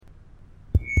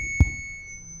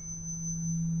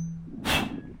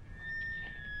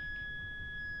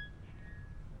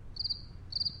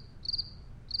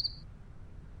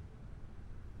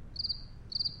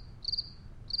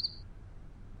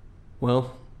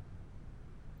Well,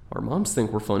 our moms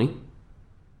think we're funny.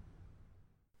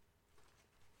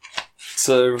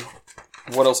 So,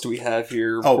 what else do we have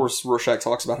here? Of Oh. course, Rorschach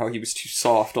talks about how he was too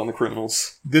soft on the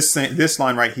criminals. This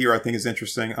line right here, I think, is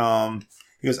interesting.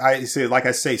 He goes, like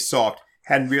I say, soft.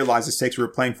 Hadn't realized the stakes we were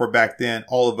playing for back then.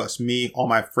 All of us, me, all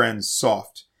my friends,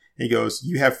 soft. He goes,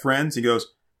 you have friends? He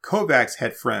goes, Kovacs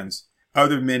had friends.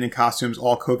 Other men in costumes.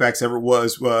 All Kovacs ever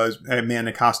was a man in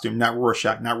a costume, not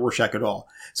Rorschach at all.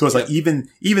 So it's like even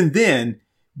then,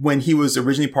 when he was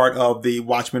originally part of the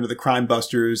Watchmen of the Crime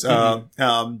Busters,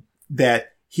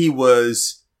 that he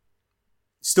was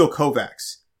still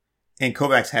Kovacs, and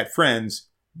Kovacs had friends.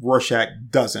 Rorschach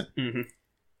doesn't.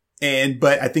 Mm-hmm.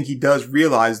 But I think he does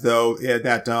realize though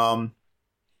that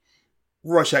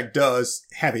Rorschach does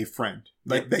have a friend.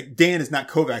 Like Dan is not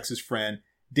Kovacs' friend.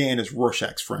 Dan is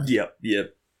Rorschach's friend. Yep.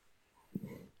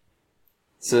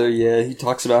 So yeah, he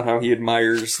talks about how he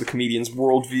admires the comedian's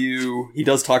worldview. He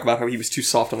does talk about how he was too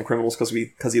soft on the criminals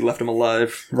because he left them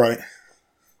alive. Right.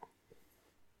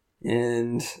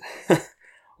 And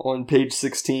on page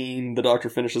 16, the doctor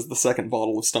finishes the second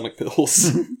bottle of stomach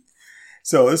pills.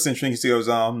 So this is interesting.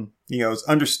 He goes,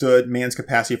 understood man's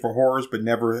capacity for horrors, but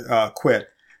never quit.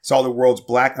 Saw the world's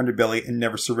black underbelly and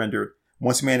never surrendered.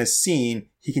 Once a man is seen,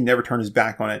 he can never turn his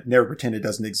back on it, never pretend it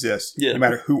doesn't exist, no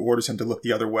matter who orders him to look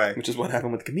the other way. Which is what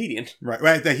happened with the comedian.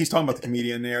 Right. He's talking about the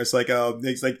comedian there. It's like,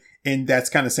 and that's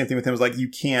kind of the same thing with him. It's like, you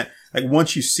can't, like,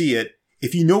 once you see it,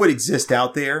 if you know it exists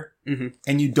out there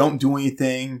and you don't do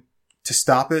anything to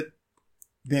stop it,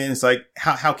 then it's like,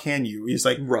 how can you? It's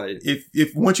like, right.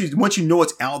 If once you know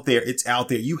it's out there, it's out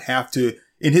there. You have to,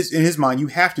 in his mind, you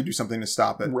have to do something to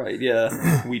stop it. Right.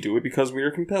 Yeah. We do it because we are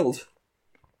compelled.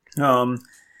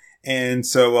 And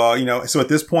so, so at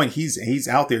this point, he's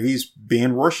out there, he's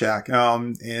being Rorschach,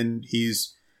 and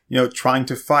he's, trying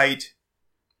to fight.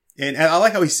 And I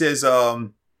like how he says,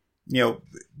 going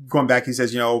back, he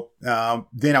says,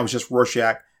 then I was just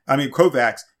Rorschach. I mean,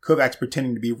 Kovacs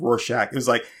pretending to be Rorschach. It was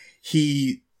like,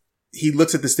 he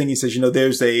looks at this thing, he says,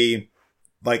 there's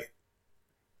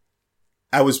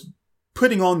I was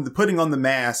putting on the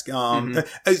mask.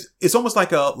 It's almost like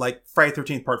Friday the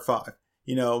 13th Part 5.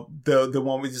 The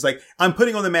one with just like, I'm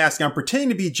putting on the mask, I'm pretending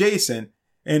to be Jason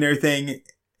and everything,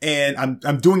 and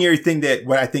I'm doing everything that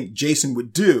what I think Jason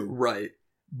would do. Right.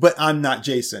 But I'm not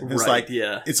Jason. It's right,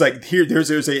 yeah. It's like here,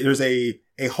 there's a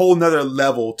whole nother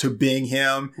level to being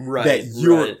him that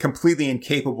you're completely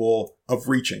incapable of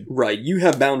reaching. Right. You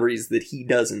have boundaries that he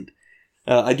doesn't.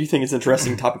 I do think it's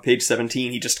interesting. Top of page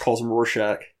 17, he just calls him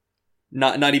Rorschach.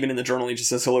 Not even in the journal. He just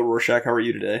says, "Hello, Rorschach. How are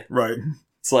you today?" Right.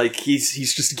 It's like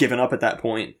he's just given up at that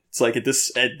point. It's like at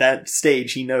that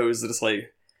stage, he knows that it's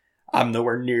like, I'm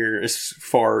nowhere near as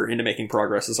far into making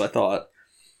progress as I thought.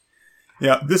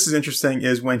 Yeah, this is interesting.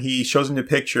 Is when he shows him the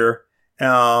picture,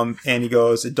 and he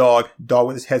goes, a dog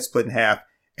with his head split in half,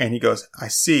 and he goes, I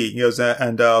see. He goes,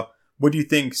 and what do you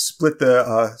think split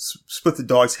the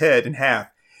dog's head in half?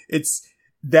 It's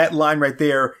that line right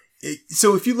there.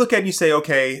 So if you look at it and you say,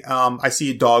 okay, I see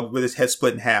a dog with his head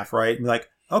split in half, right? And you're like,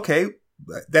 okay,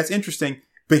 that's interesting.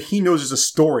 But he knows there's a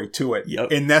story to it.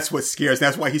 Yep. And that's what scares.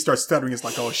 That's why he starts stuttering. It's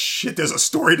like, oh shit, there's a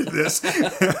story to this.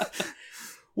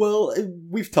 Well,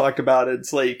 we've talked about it.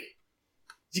 It's like,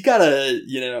 you gotta,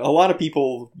 a lot of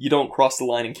people, you don't cross the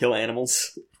line and kill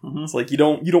animals. Mm-hmm. It's like, you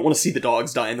don't want to see the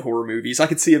dogs die in the horror movies. I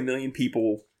could see 1 million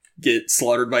people get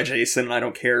slaughtered by Jason and I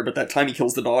don't care. But that time he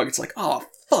kills the dog, it's like, oh,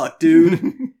 fuck, dude.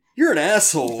 You're an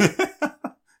asshole.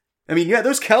 I mean, yeah,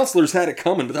 those counselors had it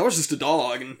coming, but that was just a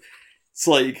dog. And it's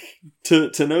like,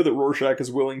 to know that Rorschach is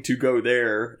willing to go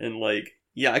there and like,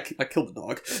 yeah, I killed the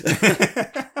dog.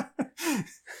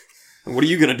 What are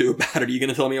you going to do about it? Are you going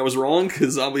to tell me I was wrong?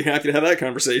 Because I'll be happy to have that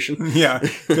conversation. Yeah,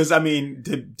 because I mean,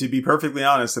 to be perfectly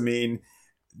honest, I mean,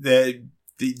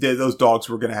 those dogs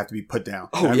were going to have to be put down.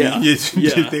 Oh, I yeah. mean,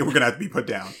 they were going to have to be put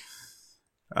down.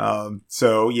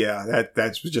 So yeah,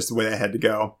 that's just the way that had to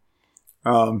go.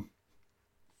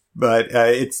 But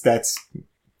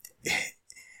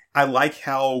I like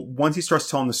how once he starts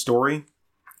telling the story,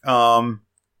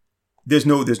 there's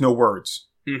no words.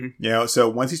 Mm-hmm. So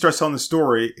once he starts telling the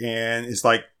story, and it's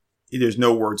like there's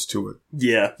no words to it.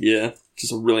 Yeah,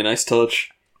 just a really nice touch.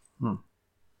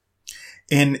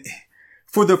 And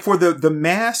for the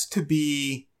mask to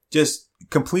be just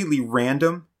completely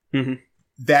random,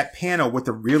 that panel with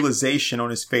the realization on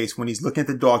his face when he's looking at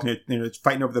the dog and it's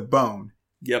fighting over the bone.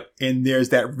 Yep. And there's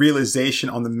that realization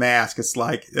on the mask. It's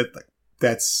like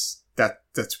that's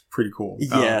pretty cool.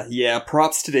 Yeah.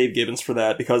 Props to Dave Gibbons for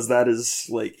that, because that is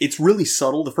like, it's really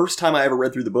subtle. The first time I ever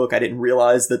read through the book, I didn't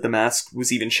realize that the mask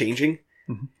was even changing.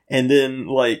 Mhm. And then,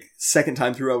 like, second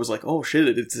time through, I was like, oh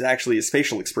shit, it's actually his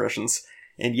facial expressions.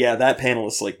 And yeah, that panel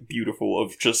is, like, beautiful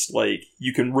of just, like,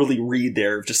 you can really read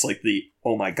there of just, like, the,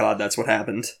 oh my god, that's what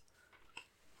happened.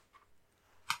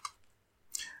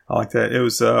 I like that. It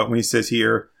was when he says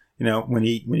here, you know, when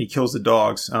he kills the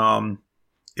dogs.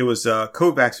 It was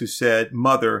Kovacs who said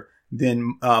 "mother,"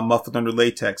 then muffled under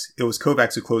latex. It was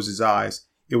Kovacs who closed his eyes.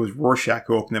 It was Rorschach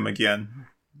who opened them again.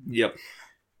 Yep.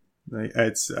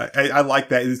 I like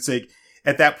that. It's like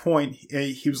at that point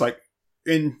he was like,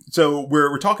 and so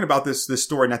we're talking about this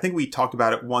story, and I think we talked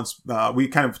about it once. We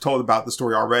kind of told about the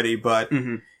story already, but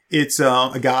it's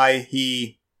a guy,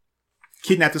 he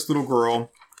kidnapped this little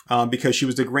girl. Because she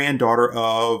was the granddaughter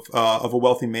of a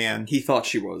wealthy man. He thought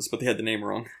she was, but they had the name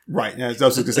wrong. Right. And I was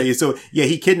going to say, so yeah,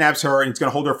 he kidnaps her and he's going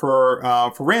to hold her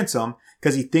for ransom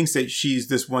because he thinks that she's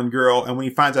this one girl. And when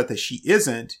he finds out that she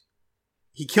isn't,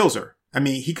 he kills her. I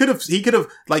mean, he could have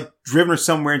like driven her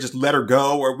somewhere and just let her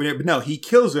go or whatever. But no, he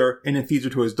kills her and then feeds her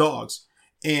to his dogs.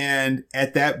 And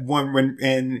at that one,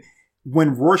 when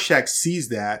Rorschach sees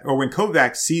that, or when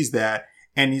Kovacs sees that,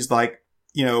 and he's like,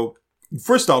 you know,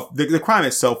 first off, the crime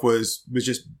itself was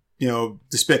just, you know,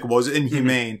 despicable. It was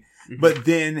inhumane. Mm-hmm. But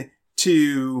then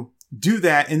to do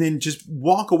that and then just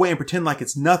walk away and pretend like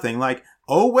it's nothing, like,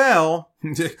 oh, well,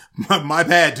 my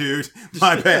bad, dude.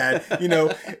 My bad. You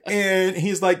know, and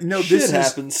he's like, no, this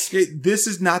happens. This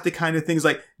is not the kind of things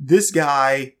like this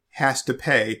guy has to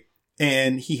pay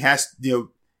and he has, you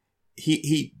know,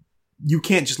 you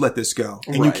can't just let this go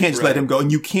and you can't just let him go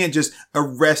and you can't just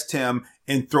arrest him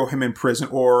and throw him in prison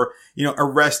or, you know,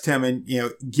 arrest him and, you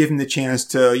know, give him the chance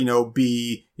to, you know,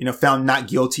 be, you know, found not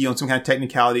guilty on some kind of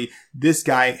technicality. This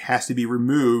guy has to be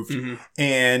removed. Mm-hmm.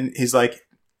 And he's like,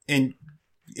 and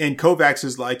Kovacs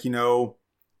is like, you know,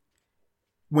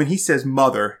 when he says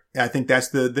mother, I think that's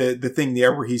the thing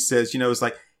there where he says, you know, it's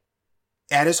like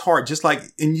at his heart, just like,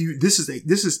 and this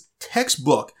is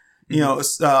textbook, you know,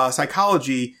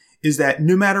 psychology is that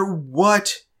no matter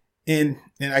what, and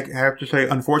I have to say,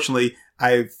 unfortunately,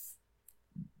 I've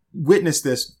witnessed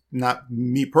this, not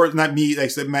me, like I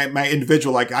said, my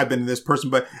individual, like I've been this person,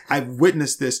 but I've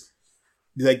witnessed this,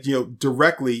 like, you know,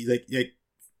 directly,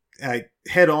 like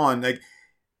head on, like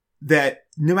that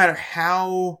no matter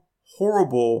how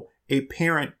horrible a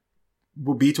parent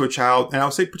will be to a child, and I'll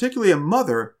say particularly a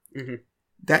mother, mm-hmm.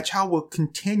 that child will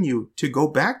continue to go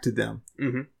back to them.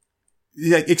 Mm-hmm.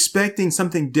 Like expecting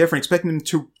something different, expecting them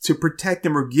to protect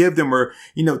them or give them or,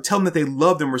 you know, tell them that they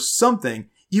love them or something,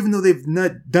 even though they've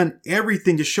not done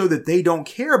everything to show that they don't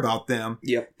care about them.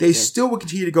 Yep. They still will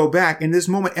continue to go back. In this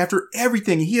moment, after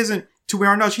everything, he hasn't, to where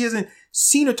our knowledge, he hasn't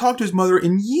seen or talked to his mother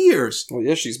in years. Well,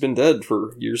 yeah, she's been dead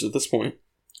for years at this point.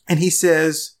 And he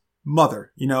says,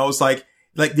 mother, you know, it's like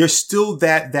there's still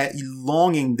that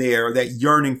longing there, that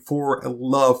yearning for a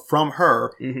love from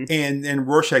her. Mm-hmm. And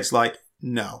Rorschach's like,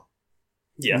 no.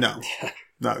 Yeah.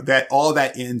 No, that all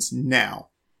that ends now.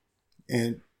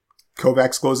 And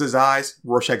Kovacs closes his eyes.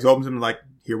 Rorschach opens them like,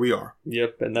 here we are.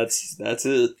 Yep. And that's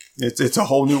it. It's a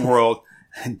whole new world.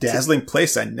 Dazzling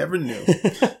place I never knew.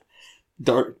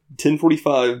 Dark,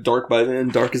 10:45, dark by then,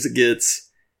 dark as it gets.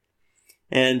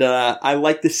 And, I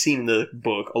like this scene in the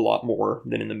book a lot more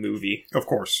than in the movie. Of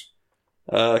course.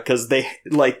 'Cause they,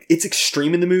 like, it's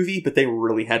extreme in the movie, but they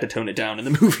really had to tone it down in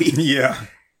the movie. Yeah.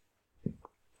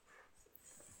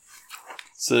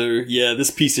 So, yeah, this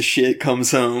piece of shit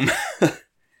comes home.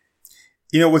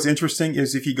 You know, what's interesting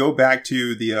is if you go back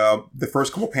to the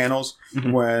first couple panels,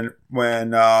 mm-hmm.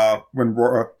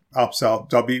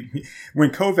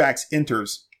 when Kovacs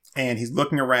enters and he's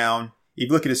looking around, you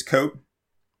look at his coat.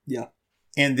 Yeah.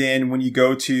 And then when you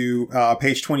go to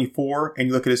page 24 and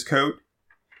you look at his coat,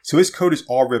 so his coat is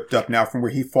all ripped up now from where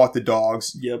he fought the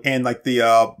dogs. Yep. And like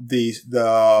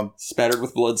the spattered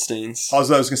with blood stains. I was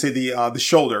gonna say the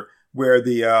shoulder where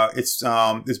it's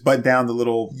buttoned down, the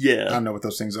little, yeah, I don't know what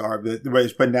those things are, but the way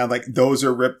it's buttoned down, like those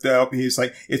are ripped up. He's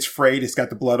like, it's frayed, it's got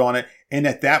the blood on it. And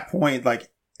at that point, like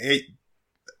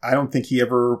I don't think he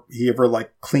ever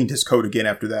like cleaned his coat again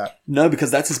after that. No,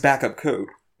 because that's his backup coat.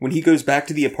 When he goes back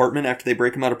to the apartment after they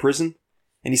break him out of prison,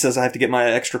 and he says, I have to get my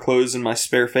extra clothes and my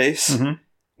spare face. Mm-hmm.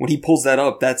 When he pulls that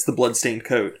up, that's the bloodstained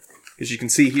coat. As you can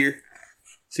see here.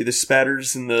 See the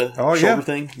spatters in the shoulder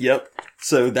thing? Yep.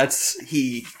 So that's,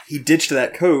 he ditched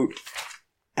that coat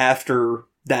after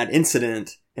that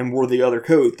incident and wore the other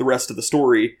coat the rest of the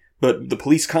story, but the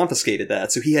police confiscated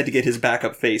that, so he had to get his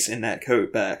backup face in that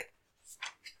coat back.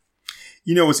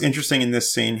 You know what's interesting in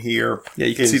this scene here? Yeah,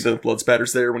 you can see the blood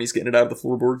spatters there when he's getting it out of the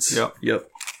floorboards. Yep.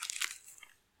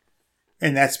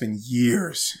 And that's been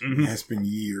years. Mm-hmm. That's been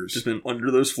years. Just been under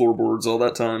those floorboards all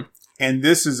that time. And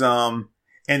this is, and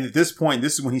And at this point,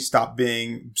 this is when he stopped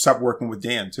working with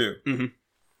Dan too. Mm-hmm.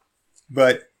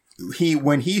 But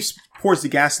when he pours the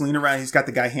gasoline around, he's got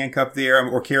the guy handcuffed there,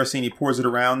 or kerosene, he pours it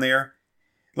around there.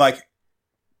 Like,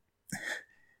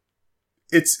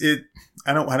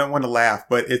 I don't want to laugh,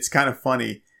 but it's kind of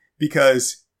funny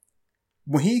because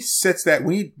when he strikes that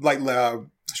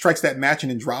match and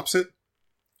then drops it,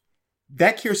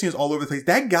 that kerosene is all over the place.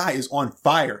 That guy is on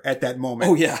fire at that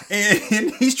moment. Oh, yeah.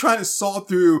 And he's trying to saw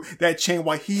through that chain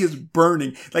while he is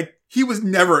burning. Like, he was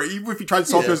never, even if he tried to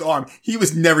saw through his arm, he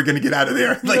was never going to get out of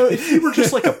there. Like, if he were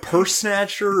just like a purse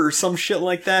snatcher or some shit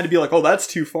like that, it'd be like, oh, that's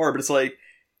too far. But it's like,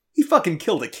 he fucking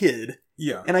killed a kid.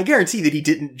 Yeah. And I guarantee that he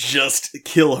didn't just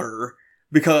kill her.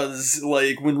 Because,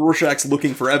 like, when Rorschach's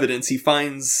looking for evidence, he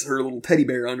finds her little teddy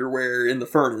bear underwear in the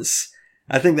furnace.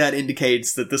 I think that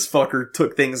indicates that this fucker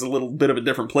took things a little bit of a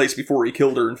different place before he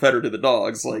killed her and fed her to the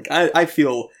dogs. Like, I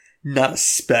feel not a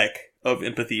speck of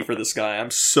empathy for this guy.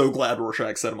 I'm so glad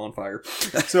Rorschach set him on fire.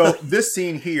 So, this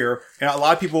scene here, and a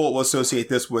lot of people will associate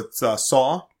this with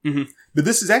Saw, but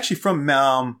this is actually from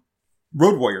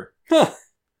Road Warrior. Huh.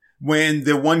 When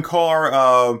the one car,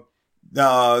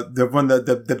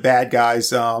 the bad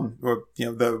guys, or,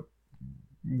 you know,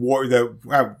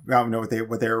 I don't know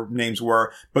what their names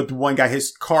were, but the one guy,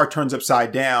 his car turns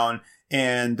upside down,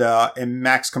 and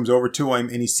Max comes over to him,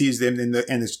 and he sees them, and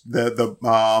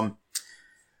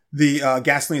the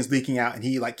gasoline is leaking out, and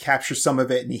he like captures some of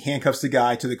it, and he handcuffs the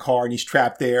guy to the car, and he's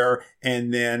trapped there,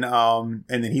 and then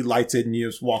he lights it, and he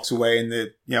just walks away,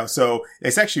 and so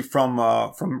it's actually from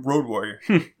Road Warrior.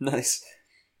 Nice.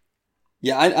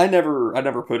 Yeah, I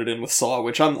never put it in with Saw,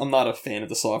 which I'm not a fan of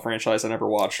the Saw franchise. I never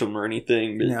watched them or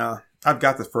anything. But yeah, I've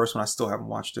got the first one. I still haven't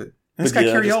watched it. And it's got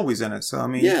Carrie Elwes in it, so I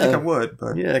mean, I think I would.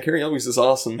 But yeah, Carrie Elwes is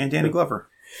awesome, and Danny Glover.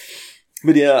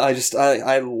 But yeah,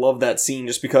 I love that scene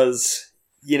just because,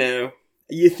 you know,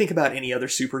 you think about any other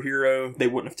superhero, they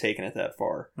wouldn't have taken it that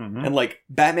far. Mm-hmm. And like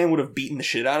Batman would have beaten the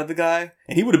shit out of the guy,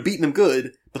 and he would have beaten him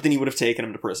good, but then he would have taken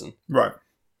him to prison. Right.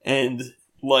 And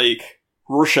like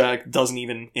Rorschach doesn't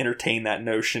even entertain that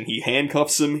notion. He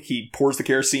handcuffs him, he pours the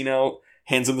kerosene out,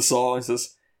 hands him the saw, and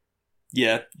says,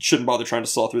 yeah, shouldn't bother trying to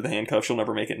saw through the handcuffs, you'll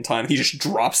never make it in time. He just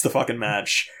drops the fucking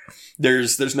match.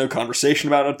 There's no conversation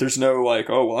about it, there's no like,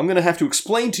 oh, well, I'm gonna have to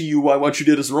explain to you why what you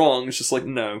did is wrong. It's just like,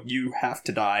 no, you have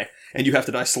to die, and you have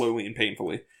to die slowly and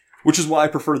painfully. Which is why I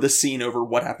prefer this scene over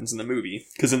what happens in the movie.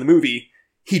 Because in the movie,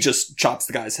 he just chops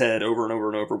the guy's head over and over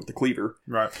and over with the cleaver.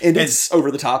 Right. And it's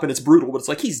over the top and it's brutal, but it's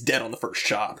like he's dead on the first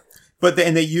chop. But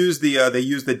they use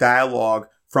the dialogue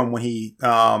from when he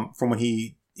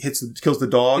kills the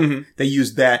dog. Mm-hmm. They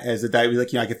use that as the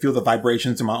dialogue. Like, I can feel the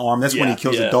vibrations in my arm. That's when he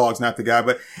kills the dogs, not the guy.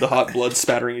 But the hot blood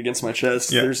spattering against my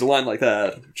chest. Yeah. There's a line like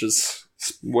that, which is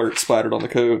where it splattered on the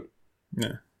coat.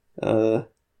 Yeah.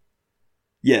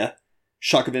 Yeah.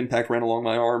 Shock of impact ran along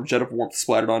my arm. Jet of warmth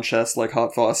splattered on chest like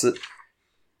hot faucet.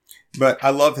 But I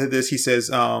love this. He says,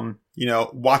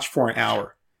 watch for an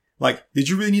hour. Like, did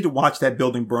you really need to watch that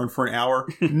building burn for an hour?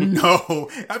 No.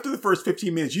 After the first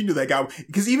 15 minutes, you knew that guy.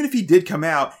 Because even if he did come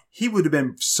out, he would have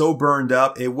been so burned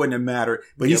up, it wouldn't have mattered.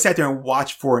 But he sat there and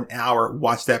watched for an hour,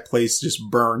 watched that place just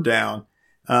burn down.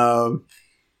 So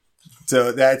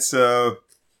that's...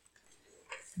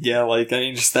 Yeah, like,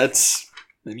 a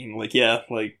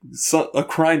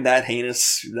crime that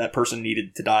heinous, that person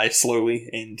needed to die slowly,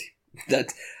 and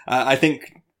that, I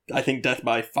think death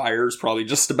by fire is probably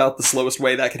just about the slowest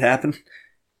way that could happen.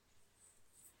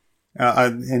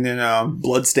 And then,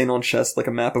 bloodstain on chest like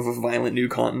a map of a violent new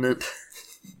continent.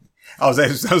 I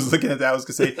was looking at that, I was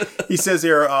gonna say, he says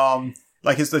here,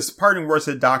 like his parting words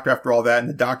to the doctor after all that, and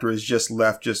the doctor is just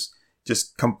left, just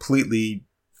completely,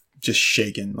 just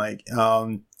shaken, like,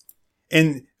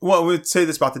 and, well, we'd say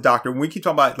this about the doctor. When we keep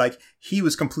talking about, like, he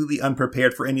was completely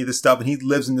unprepared for any of this stuff, and he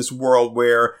lives in this world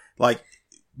where, like,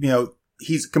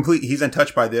 he's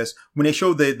untouched by this. When they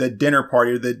show the dinner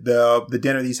party, the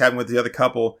dinner that he's having with the other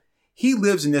couple, he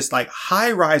lives in this, like,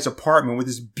 high-rise apartment with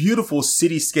this beautiful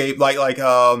cityscape, like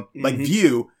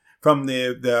view from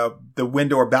the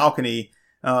window or balcony.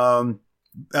 So,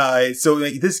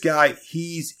 like, this guy,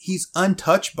 he's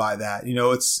untouched by that.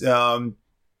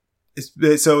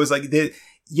 It's like,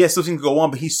 yes, those things go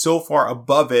on, but he's so far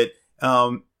above it,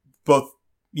 both,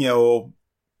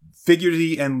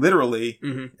 figuratively and literally.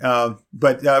 Mm-hmm.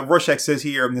 But Rorschach says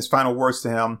here in his final words to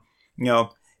him,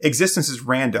 existence is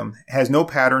random, has no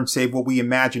pattern save what we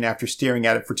imagine after staring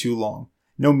at it for too long.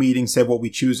 No meaning save what we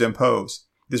choose to impose.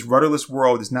 This rudderless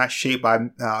world is not shaped by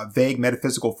vague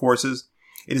metaphysical forces.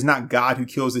 It is not God who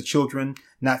kills the children,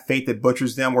 not fate that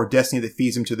butchers them, or destiny that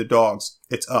feeds them to the dogs.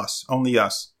 It's us, only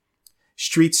us.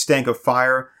 Streets stank of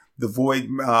fire. The void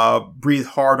breathed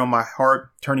hard on my heart,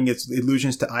 turning its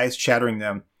illusions to ice, shattering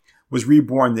them. Was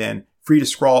reborn then, free to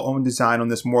scrawl own design on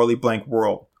this morally blank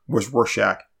world. Was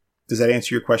Rorschach. Does that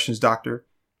answer your questions, Doctor?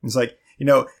 It's like,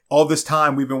 all this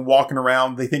time we've been walking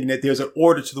around thinking that there's an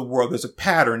order to the world. There's a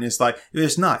pattern. It's like,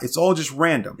 there's not. It's all just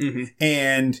random. Mm-hmm.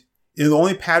 And the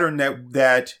only pattern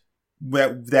that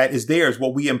is there is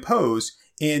what we impose.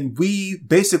 And we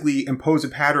basically impose a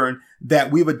pattern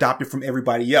that we've adopted from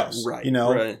everybody else. Right.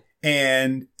 Right.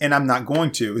 And I'm not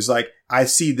going to. It's like, I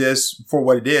see this for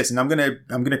what it is, and I'm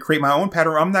gonna create my own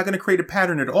pattern. I'm not gonna create a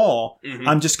pattern at all. Mm-hmm.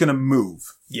 I'm just gonna move.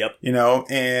 Yep.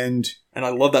 And I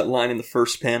love that line in the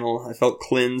first panel. I felt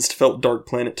cleansed, felt Dark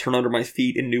Planet turn under my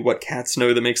feet, and knew what cats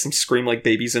know that makes them scream like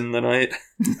babies in the night.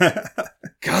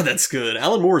 God, that's good.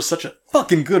 Alan Moore is such a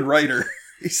fucking good writer.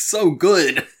 He's so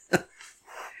good.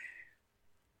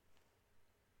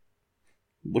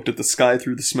 Looked at the sky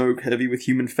through the smoke, heavy with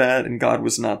human fat, and God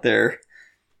was not there.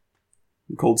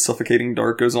 The cold, suffocating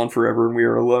dark goes on forever, and we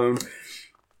are alone.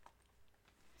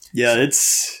 Yeah,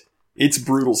 it's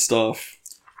brutal stuff.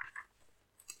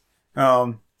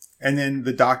 And then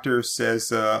the Doctor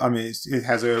says, it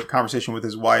has a conversation with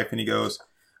his wife, and he goes,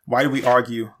 "Why do we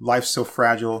argue? Life's so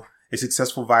fragile. A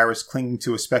successful virus clinging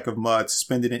to a speck of mud,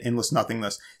 suspended in endless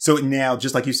nothingness." So now,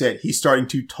 just like you said, he's starting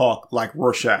to talk like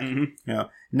Rorschach. Mm-hmm.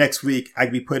 Next week,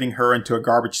 I'd be putting her into a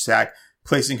garbage sack,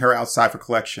 placing her outside for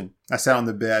collection. I sat on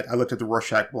the bed. I looked at the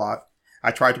Rorschach blot.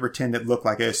 I tried to pretend it looked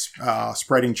like a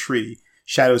spreading tree.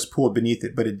 Shadows pulled beneath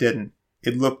it, but it didn't.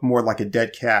 It looked more like a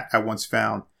dead cat I once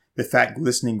found. The fat,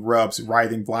 glistening grubs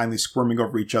writhing blindly, squirming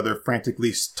over each other,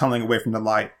 frantically tunneling away from the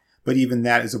light. But even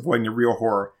that is avoiding the real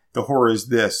horror. The horror is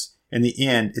this. In the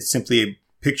end, it's simply a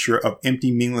picture of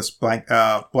empty, meaningless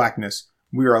blackness.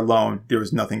 We are alone. There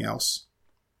is nothing else.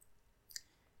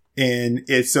 And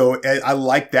I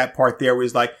like that part there where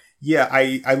it's like, yeah,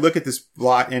 I look at this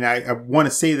plot and I want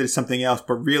to say that it's something else,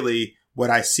 but really what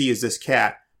I see is this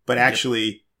cat, but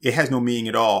actually it has no meaning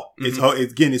at all.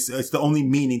 Mm-hmm. It's the only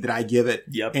meaning that I give it.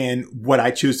 Yep. And what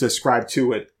I choose to ascribe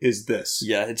to it is this.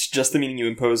 Yeah, it's just the meaning you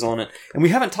impose on it. And we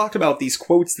haven't talked about these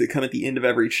quotes that come at the end of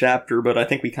every chapter, but I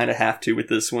think we kind of have to with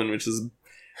this one, which is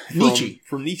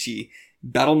from Nietzsche.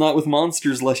 "Battle not with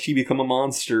monsters, lest ye become a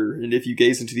monster. And if you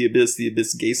gaze into the abyss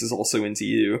gazes also into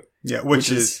you." Yeah, which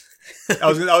is I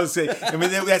was going to say, I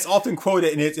mean, that's often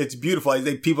quoted, and it's beautiful. I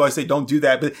think people always say, don't do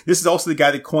that. But this is also the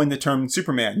guy that coined the term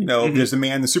Superman. Mm-hmm. There's the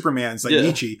man, the Superman. It's like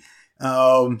Nietzsche.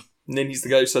 And then he's the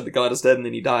guy who said that God is dead, and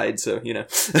then he died. So,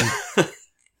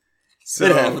 So,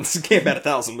 it happens. Can't bat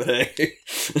 1,000, but hey.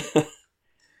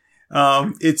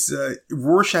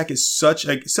 Rorschach is such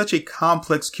a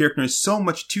complex character. There's so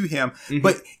much to him. Mm-hmm.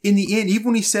 But in the end, even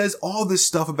when he says all this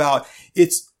stuff about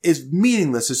it's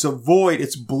meaningless, it's a void,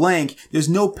 it's blank, there's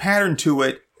no pattern to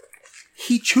it,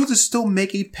 he chooses to still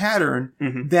make a pattern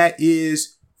that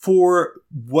is for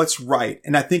what's right.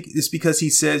 And I think it's because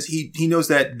he says he knows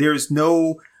that there's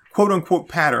no quote unquote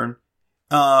pattern,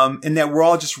 and that we're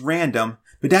all just random,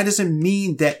 but that doesn't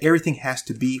mean that everything has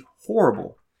to be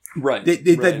horrible. Right.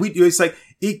 It's like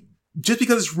just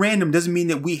because it's random doesn't mean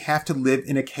that we have to live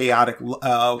in a chaotic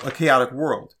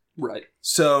world. Right.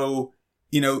 So,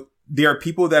 there are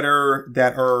people that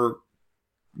are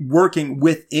working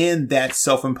within that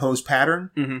self-imposed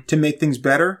pattern to make things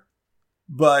better.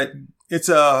 But it's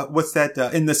what's that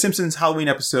in the Simpsons Halloween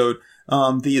episode,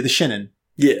 the Shannon.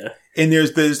 Yeah. And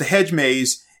there's the hedge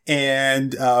maze,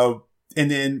 and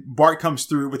then Bart comes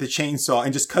through with a chainsaw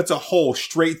and just cuts a hole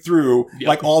straight through. Yep.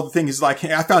 Like all the things is like,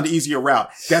 hey, I found an easier route.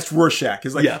 That's Rorschach.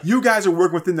 It's like, you guys are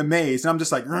working within the maze. And I'm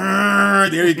just like,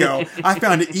 there you go. I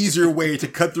found an easier way to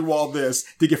cut through all this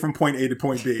to get from point A to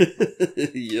point B.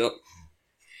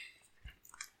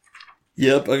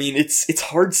 Yep. I mean, it's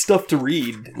hard stuff to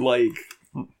read. Like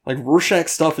Rorschach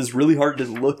stuff is really hard to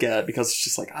look at because it's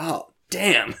just like, oh,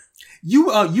 damn.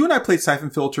 You and I played Siphon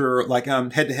Filter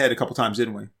head to head a couple times,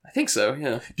 didn't we? I think so,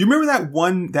 yeah. Do you remember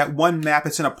that one map?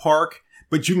 It's in a park,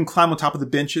 but you can climb on top of the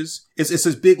benches. It's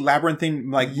this big labyrinthine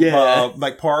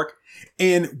like park.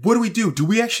 And what do? Do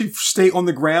we actually stay on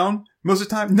the ground most of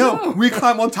the time? No. We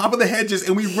climb on top of the hedges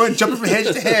and we run, jumping from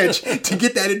hedge to hedge to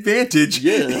get that advantage.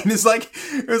 Yeah. And it's like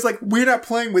we're not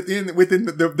playing within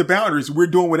the boundaries. We're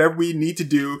doing whatever we need to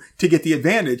do to get the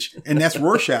advantage. And that's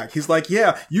Rorschach. He's like,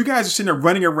 yeah, you guys are sitting there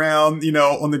running around,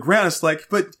 on the ground. It's like,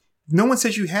 but no one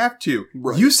says you have to.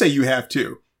 Right. You say you have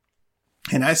to.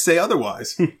 And I say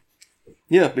otherwise.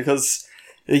 Yeah, because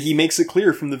he makes it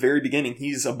clear from the very beginning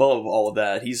he's above all of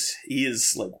that. He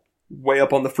is like way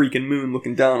up on the freaking moon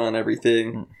looking down on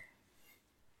everything.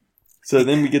 So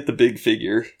then we get the big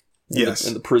figure.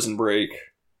 And the prison break.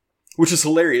 Which is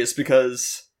hilarious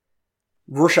because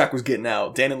Rorschach was getting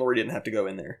out. Dan and Lori didn't have to go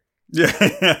in there.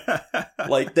 Yeah.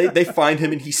 Like, they find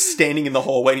him and he's standing in the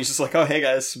hallway and he's just like, oh, hey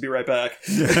guys, be right back.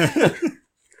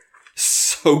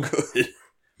 So good.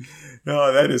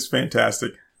 Oh, that is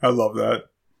fantastic. I love that.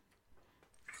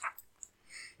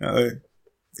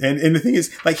 And the thing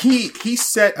is, like, he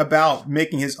set about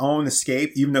making his own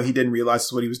escape, even though he didn't realize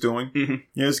that's what he was doing. Mm-hmm.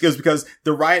 You know, it's because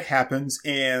the riot happens,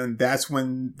 and that's what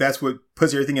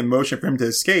puts everything in motion for him to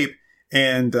escape.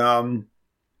 And you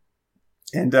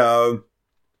know,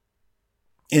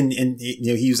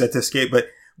 he used that to escape. But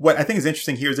what I think is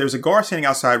interesting here is there's a guard standing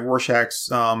outside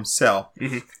Rorschach's cell,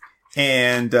 Mm-hmm.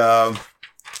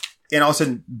 and all of a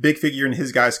sudden, Big Figure and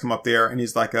his guys come up there, and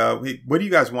he's like, hey, what do you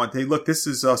guys want? Hey, look, this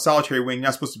is a solitary wing. You're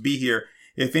not supposed to be here.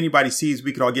 If anybody sees,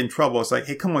 we could all get in trouble. It's like,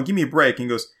 hey, come on, give me a break. And he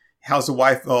goes, how's the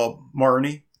wife,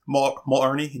 Mulroney?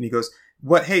 And he goes,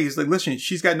 what? Hey, he's like, listen,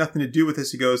 she's got nothing to do with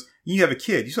this. He goes, you have a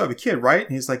kid. You still have a kid, right?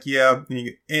 And he's like, yeah.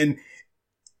 And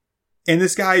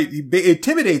this guy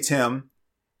intimidates him,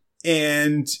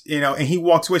 and, you know, and he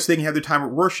walks away so they can have their time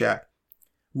with Rorschach.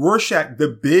 Rorschach, the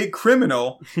big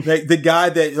criminal, the guy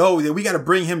that we got to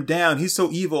bring him down. He's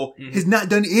so evil. Mm-hmm. Has not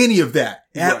done any of that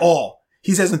at all.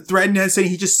 He hasn't threatened anything.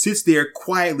 He just sits there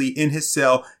quietly in his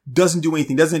cell, doesn't do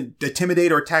anything, doesn't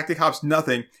intimidate or attack the cops,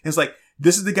 nothing. And it's like,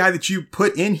 this is the guy that you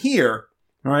put in here,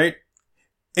 right?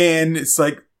 And it's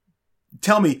like,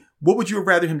 tell me, what would you have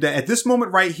rather him done? At this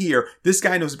moment right here, this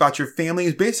guy knows about your family,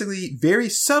 is basically very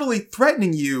subtly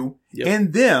threatening you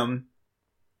and them.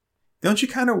 Don't you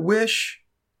kind of wish...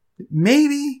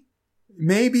 Maybe,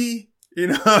 you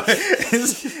know,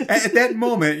 at that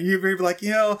moment, you're like,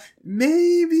 you know,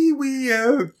 maybe we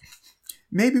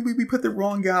put the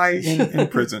wrong guy in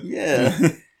prison. Yeah.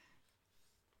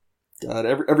 God,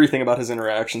 everything about his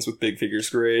interactions with Big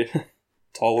Figure's great.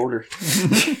 Tall order.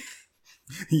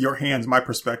 Your hands, my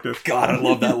perspective. God, I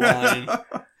love that line.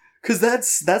 Because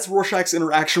that's Rorschach's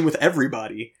interaction with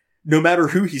everybody. No matter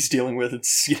who he's dealing with,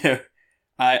 it's, you know,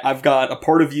 I've got a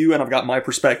part of you and I've got my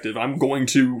perspective. I'm going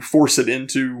to force it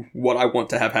into what I want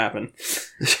to have happen.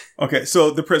 Okay, so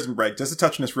the prison break. Just to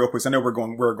touch on this real quick, I know we're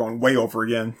going way over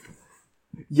again.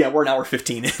 Yeah, we're an hour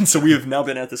 15 in, so we have now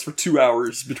been at this for 2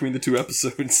 hours between the two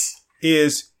episodes.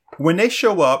 Is when they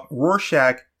show up,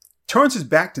 Rorschach turns his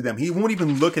back to them. He won't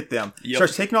even look at them. Yep.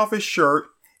 Starts taking off his shirt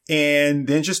and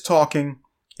then just talking,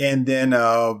 and then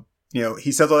you know,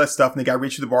 he says all that stuff, and the guy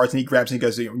reaches the bars, and he grabs and he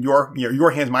goes,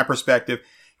 your hand's my perspective.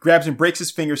 Grabs and breaks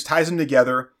his fingers, ties them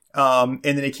together, and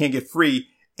then they can't get free.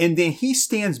 And then he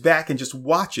stands back and just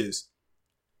watches.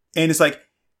 And it's like,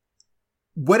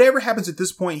 whatever happens at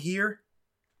this point here,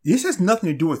 this has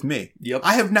nothing to do with me. Yep.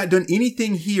 I have not done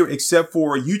anything here except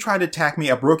for you tried to attack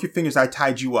me. I broke your fingers. I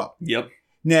tied you up. Yep.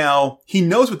 Now, he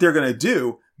knows what they're going to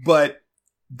do, but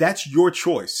that's your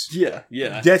choice. Yeah,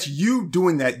 yeah. That's you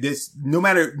doing that. This, no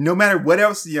matter what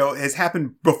else, you know, has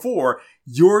happened before,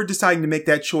 you're deciding to make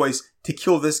that choice to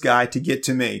kill this guy to get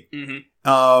to me.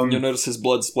 Mm-hmm. You'll notice his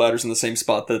blood splatters in the same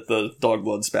spot that the dog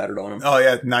blood spattered on him. Oh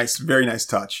yeah, nice, very nice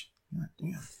touch.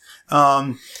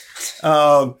 So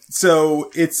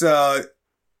it's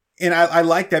and I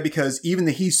like that because even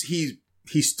he's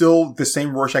still the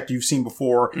same Rorschach you've seen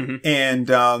before, mm-hmm.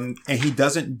 and he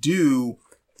doesn't do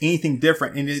anything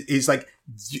different. And it's like,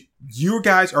 you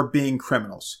guys are being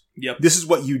criminals. Yep. This is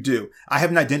what you do. I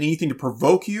have not done anything to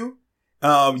provoke you.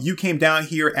 You came down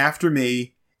here after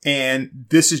me, and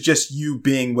this is just you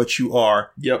being what you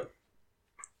are. Yep.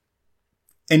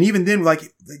 And even then,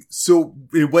 like, so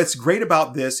what's great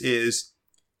about this is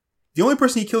the only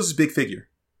person he kills is Big Figure.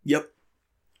 Yep.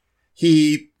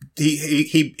 He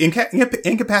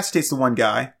incapacitates the one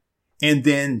guy, and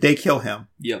then they kill him.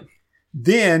 Yep.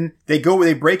 Then they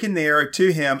break in there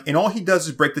to him, and all he does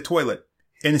is break the toilet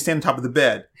and then stand on top of the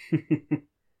bed.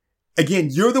 Again,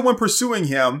 you're the one pursuing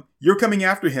him. You're coming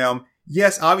after him.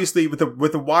 Yes, obviously with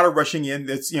the water rushing in,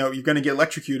 that's, you know, you're going to get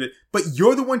electrocuted, but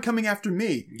you're the one coming after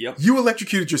me. Yep. You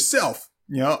electrocuted yourself.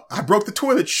 You know, I broke the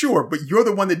toilet, sure, but you're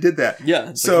the one that did that.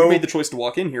 Yeah. So like you made the choice to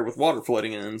walk in here with water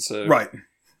flooding in. So right.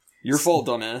 Your fault,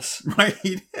 dumbass.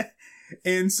 Right.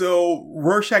 And so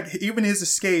Rorschach, even his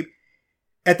escape,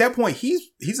 at that point, he's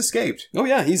escaped. Oh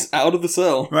yeah, he's out of the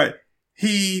cell. Right.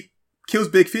 He kills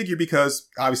Big Figure because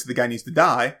obviously the guy needs to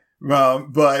die.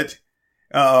 But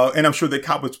and I'm sure the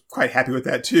cop was quite happy with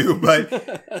that too.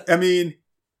 But I mean,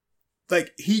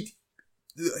 like he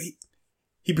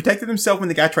protected himself when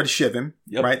the guy tried to shiv him.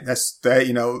 Yep. Right. That's that.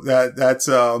 You know, that's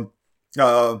what's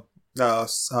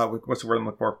the word I'm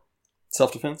looking for?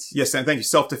 Self-defense? Yes, thank you.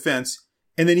 Self-defense.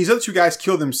 And then these other two guys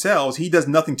kill themselves. He does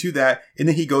nothing to that. And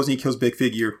then he goes and he kills Big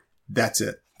Figure. That's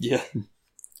it. Yeah.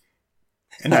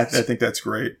 And I think that's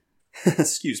great.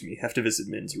 Excuse me, have to visit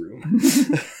men's room.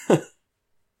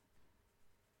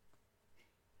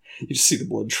 You just see the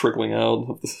blood trickling out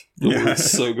of the Yeah.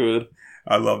 It's so good.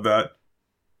 I love that.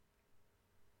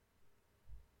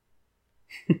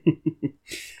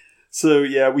 So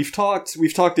yeah, we've talked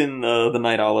in the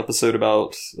Night Owl episode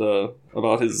about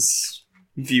his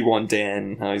view on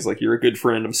Dan, how he's like, "You're a good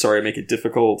friend. I'm sorry I make it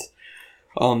difficult."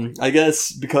 I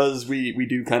guess because we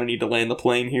do kind of need to land the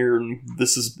plane here, and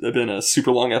this has been a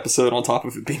super long episode on top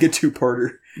of it being a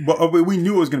two-parter. Well, we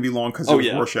knew it was going to be long because it was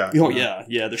Rorschach. Oh yeah.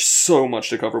 There's so much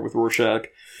to cover with Rorschach.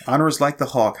 Honor is like the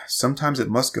hawk. Sometimes it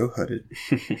must go hooded.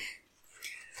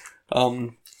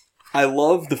 I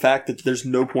love the fact that there's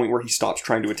no point where he stops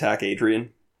trying to attack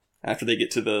Adrian after they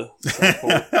get to the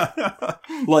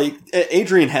like,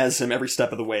 Adrian has him every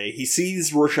step of the way. He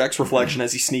sees Rorschach's reflection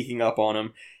as he's sneaking up on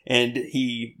him, and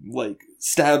he, like,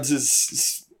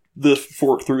 stabs the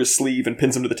fork through his sleeve and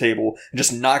pins him to the table and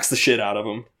just knocks the shit out of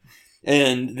him.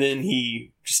 And then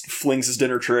he just flings his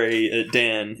dinner tray at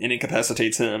Dan and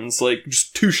incapacitates him. It's like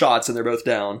just 2 shots and they're both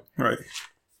down. Right.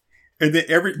 And then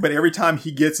every time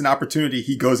he gets an opportunity,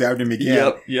 he goes after him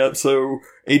again. Yep. So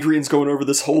Adrian's going over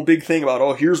this whole big thing about,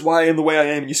 oh, here's why I am the way I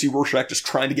am. And you see Rorschach just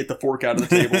trying to get the fork out of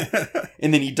the table.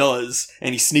 And then he does.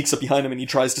 And he sneaks up behind him and he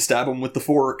tries to stab him with the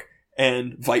fork.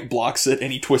 And Veidt blocks it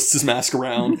and he twists his mask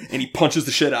around and he punches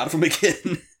the shit out of him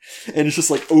again. And it's just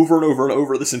like over and over and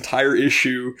over. This entire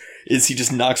issue is he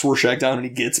just knocks Rorschach down and he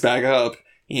gets back up.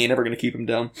 He ain't never going to keep him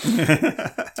down.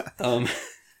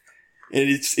 And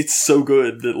it's so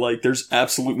good that, like, there's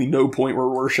absolutely no point where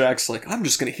Rorschach's like, I'm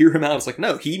just gonna hear him out. It's like,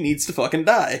 no, he needs to fucking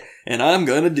die. And I'm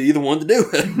gonna be the one to do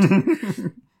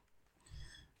it.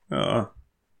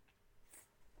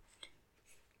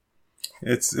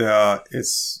 It's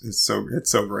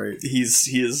so great. He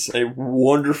is a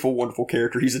wonderful, wonderful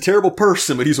character. He's a terrible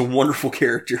person, but he's a wonderful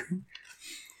character.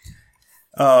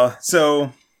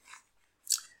 So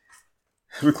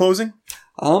we're closing?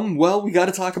 Well, we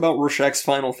gotta talk about Rorschach's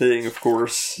final thing, of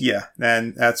course. Yeah,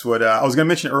 and that's what I was going to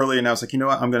mention earlier, and I was like, you know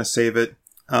what, I'm going to save it.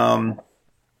 Because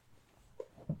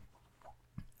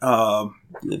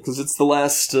it's the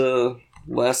last,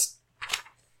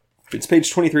 it's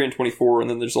page 23 and 24, and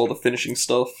then there's all the finishing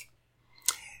stuff.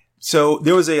 So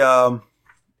there was I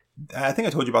think I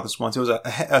told you about this once. It was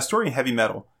a story in Heavy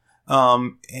Metal.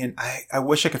 And I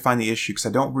wish I could find the issue because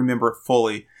I don't remember it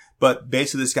fully. But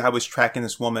basically this guy was tracking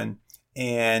this woman,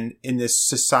 and in this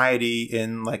society,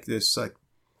 in like this like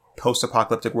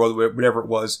post-apocalyptic world, whatever it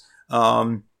was,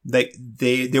 there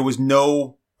was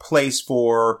no place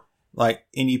for like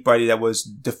anybody that was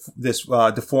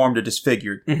deformed or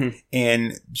disfigured. Mm-hmm.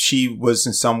 And she was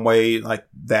in some way like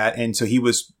that. And so he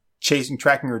was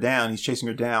tracking her down. He's chasing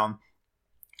her down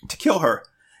to kill her.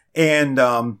 And,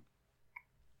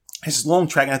 his long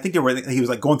track, and I think he was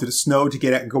like going through the snow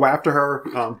to go after her.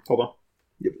 Hold on.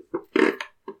 Yep.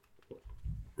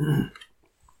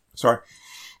 Sorry.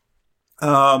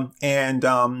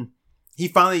 He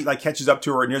finally like catches up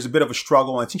to her, and there's a bit of a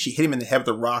struggle. And I think she hit him in the head with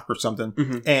a rock or something.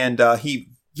 Mm-hmm. And he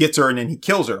gets her, and then he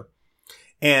kills her.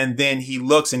 And then he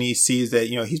looks and he sees that,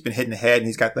 you know, he's been hit in the head, and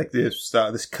he's got like this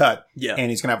cut. Yeah.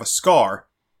 And he's gonna have a scar,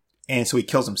 and so he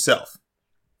kills himself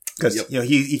because you know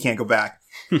he can't go back.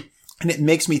 And it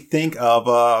makes me think of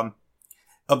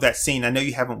that scene. I know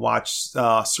you haven't watched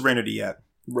Serenity yet,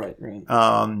 right?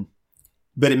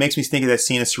 But it makes me think of that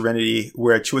scene of Serenity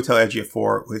where Chiwetel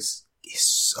Ejiofor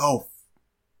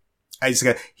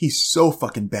he's so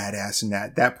fucking badass in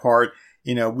that part.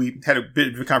 You know, we had a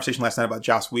bit of a conversation last night about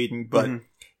Joss Whedon, but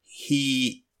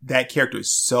that character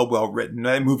is so well written.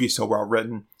 That movie is so well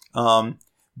written.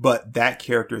 But that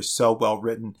character is so well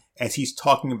written as he's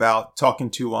talking to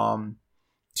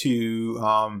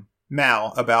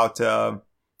Mal about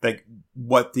like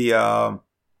what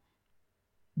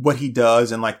he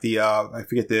does, and like I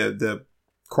forget the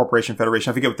Corporation Federation.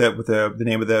 I forget what the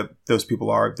name of those people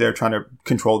are. They're trying to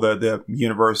control the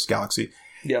universe, galaxy.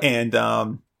 Yep. And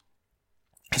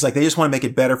it's like they just want to make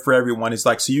it better for everyone. It's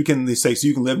like so you can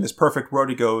live in this perfect world.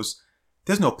 He goes,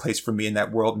 "There's no place for me in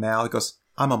that world, Mal." He goes,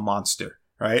 "I'm a monster."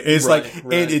 Right? And it's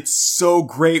and it's so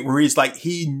great where he's like,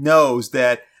 he knows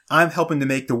that I'm helping to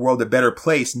make the world a better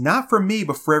place, not for me,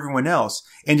 but for everyone else.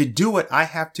 And to do it, I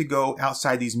have to go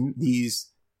outside these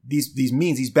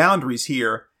boundaries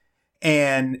here,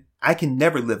 and I can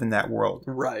never live in that world.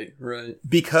 Right.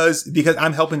 Because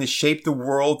I'm helping to shape the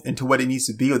world into what it needs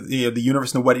to be, or, you know, the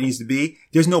universe into what it needs to be.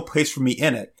 There's no place for me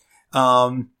in it.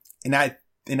 And I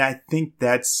think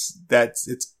that's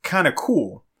it's kind of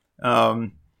cool.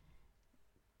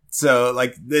 So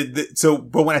like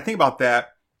but when I think about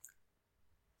that,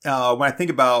 when I think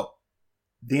about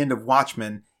the end of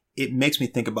Watchmen, it makes me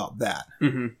think about that.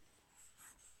 Mm-hmm.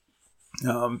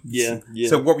 Yeah.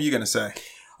 So what were you going to say?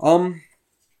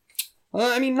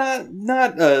 I mean,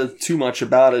 not too much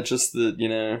about it. Just that, you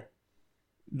know,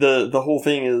 the whole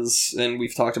thing is, and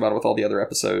we've talked about it with all the other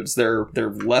episodes. They're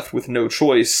left with no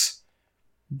choice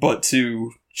but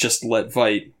to just let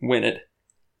Veidt win it.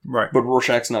 Right. But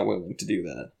Rorschach's not willing to do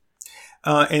that.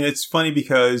 And it's funny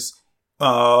because,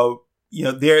 you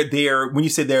know, they're when you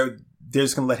say they're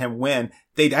just going to let him win,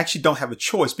 they actually don't have a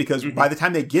choice because by the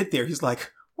time they get there, he's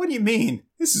like, "What do you mean?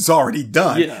 This is already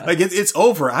done. Yeah. Like it's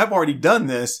over. I've already done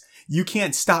this. You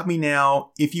can't stop me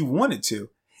now if you wanted to."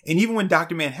 And even when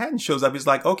Dr. Manhattan shows up, he's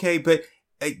like, "Okay, but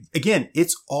again,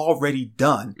 it's already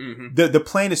done. Mm-hmm. The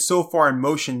plan is so far in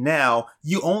motion now.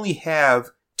 You only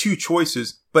have two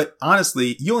choices, but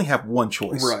honestly, you only have one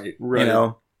choice." Right. You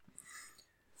know?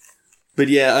 But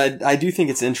yeah, I do think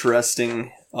it's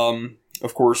interesting.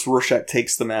 Of course, Rorschach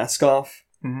takes the mask off.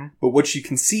 Mm-hmm. But what you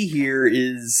can see here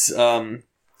is,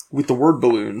 with the word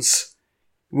balloons,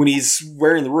 when he's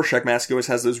wearing the Rorschach mask, he always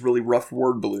has those really rough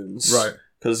word balloons. Right.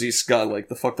 Because he's got, like,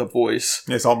 the fucked up voice.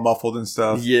 It's all muffled and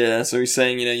stuff. Yeah, so he's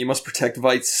saying, you know, you must protect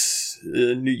Veidt's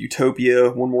new utopia.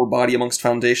 One more body amongst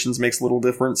foundations makes little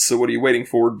difference, so what are you waiting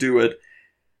for? Do it.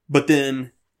 But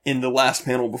then, in the last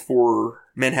panel before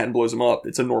Manhattan blows him up,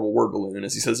 it's a normal word balloon,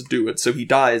 as he says, do it. So he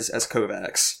dies as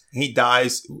Kovacs. He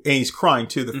dies, and he's crying,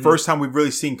 too. The first time we've really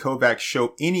seen Kovacs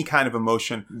show any kind of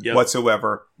emotion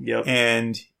whatsoever. Yep.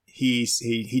 And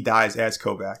he dies as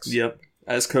Kovacs. Yep.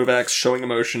 As Kovacs, showing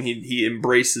emotion, he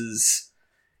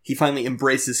finally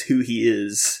embraces who he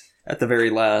is at the very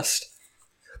last.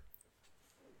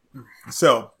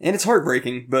 So. And it's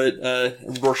heartbreaking, but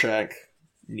Rorschach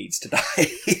needs to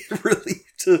die, really,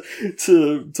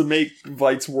 to make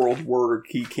Veidt's world work.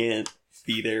 He can't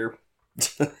be there.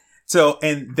 So,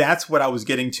 and that's what I was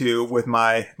getting to with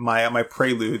my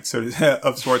prelude,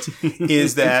 of sorts,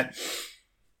 is that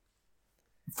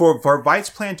for Veidt's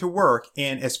plan to work,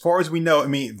 and as far as we know, I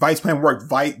mean, Veidt's plan worked.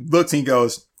 Veidt looks and he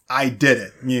goes, "I did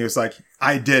it." And he was like,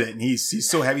 "I did it." And he's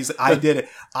so happy. He's like, "I did it.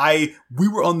 We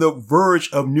were on the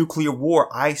verge of nuclear war.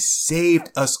 I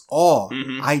saved us all.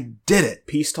 Mm-hmm. I did it."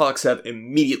 Peace talks have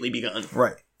immediately begun.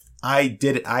 Right. I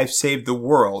did it. I've saved the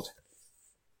world.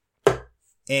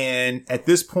 And at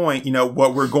this point, you know,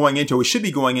 what we're going into, we should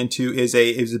be going into is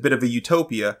a bit of a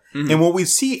utopia. Mm-hmm. And what we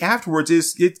see afterwards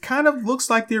is it kind of looks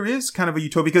like there is kind of a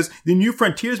utopia because the New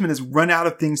Frontiersman has run out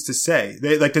of things to say.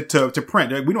 They like to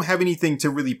print. We don't have anything to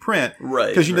really print. Right.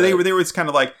 Because, you know, they were it's kind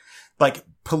of like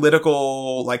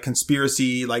political, like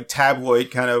conspiracy, like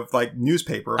tabloid kind of like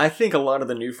newspaper. I think a lot of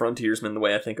the New Frontiersmen, the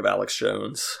way I think of Alex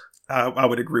Jones. I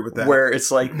would agree with that. Where it's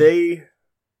like they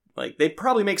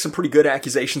probably make some pretty good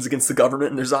accusations against the government,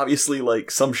 and there's obviously,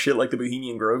 like, some shit like the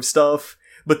Bohemian Grove stuff,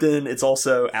 but then it's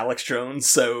also Alex Jones,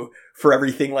 so for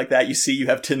everything like that, you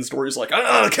have 10 stories like,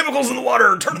 chemicals in the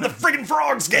water, turning the friggin'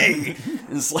 frogs gay!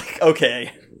 And it's like,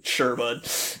 okay, sure, bud.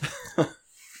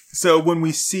 So when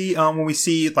we see,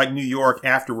 like, New York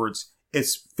afterwards,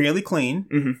 it's fairly clean.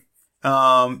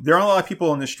 Mm-hmm. There aren't a lot of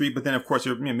people on the street, but then, of course,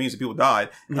 millions of people died.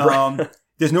 Right.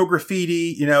 There's no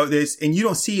graffiti, you know, and you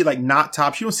don't see like knot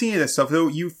tops. You don't see any of that stuff. Though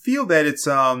you feel that it's,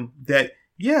 that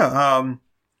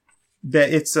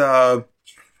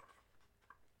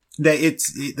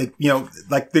it's, you know,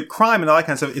 like the crime and all that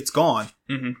kind of stuff, it's gone.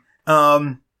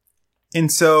 Mm-hmm.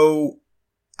 And so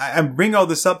I bring all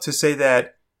this up to say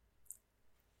that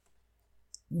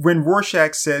when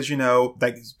Rorschach says, you know,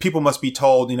 like people must be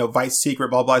told, you know, Veidt's secret,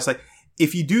 blah, blah, it's like,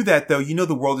 if you do that though, you know,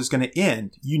 the world is going to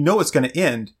end. You know, it's going to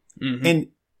end. Mm-hmm. And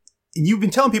you've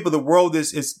been telling people the world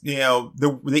is you know,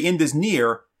 the end is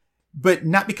near, but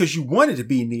not because you want it to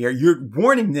be near. You're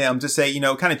warning them to say, you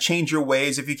know, kind of change your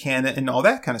ways if you can and all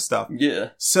that kind of stuff. Yeah.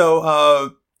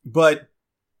 So, but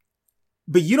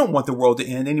you don't want the world to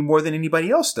end any more than anybody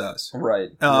else does. Right.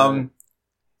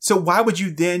 So why would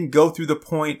you then go through the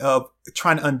point of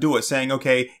trying to undo it, saying,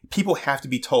 okay, people have to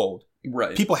be told.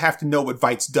 Right. People have to know what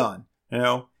Veidt's done, you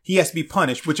know? He has to be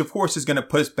punished, which of course is going to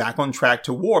put us back on track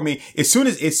to war. I mean, as soon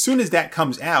as that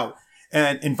comes out,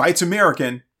 and Veidt's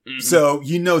American, mm-hmm. So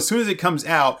you know, as soon as it comes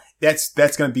out, that's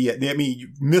going to be it. I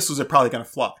mean, missiles are probably going to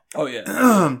fly. Oh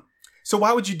yeah. So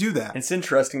why would you do that? It's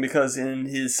interesting because in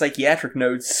his psychiatric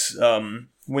notes,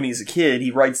 when he's a kid,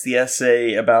 he writes the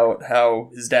essay about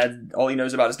how his dad, all he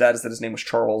knows about his dad is that his name was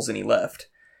Charles and he left.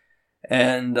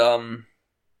 And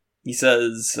he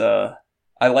says,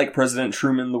 I like President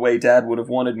Truman the way Dad would have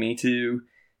wanted me to.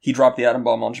 He dropped the atom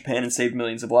bomb on Japan and saved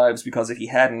millions of lives because if he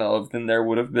hadn't of, then there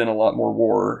would have been a lot more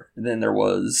war than there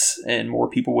was, and more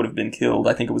people would have been killed.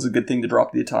 I think it was a good thing to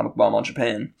drop the atomic bomb on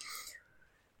Japan.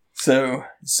 So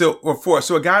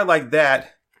a guy like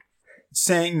that,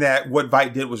 saying that what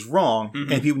Veidt did was wrong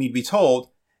and people need to be told,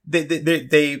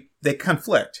 they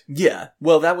conflict. Yeah.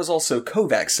 Well, that was also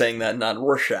Kovacs saying that, not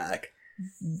Rorschach.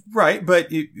 Right, but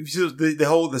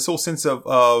this whole sense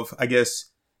of I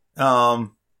guess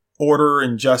order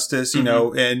and justice, you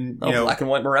know, and you know, black and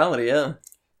white morality, yeah.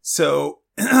 So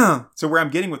so where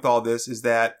I'm getting with all this is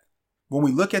that when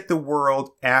we look at the world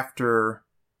after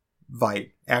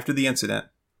Veidt, after the incident,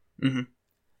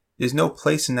 there's no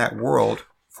place in that world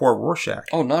for Rorschach.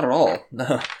 Oh, not at all.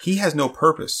 No. He has no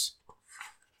purpose.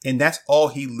 And that's all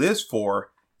he lives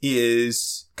for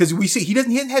is... Because we see he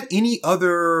doesn't have any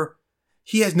other...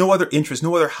 He has no other interests,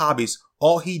 no other hobbies.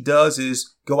 All he does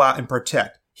is go out and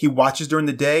protect. He watches during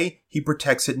the day. He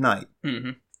protects at night.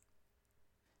 Mm-hmm.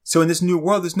 So in this new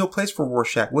world, there's no place for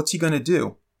Rorschach. What's he going to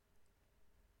do?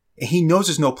 And he knows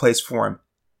there's no place for him.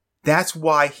 That's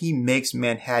why he makes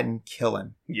Manhattan kill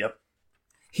him. Yep.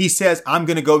 He says, I'm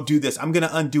going to go do this. I'm going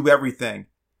to undo everything.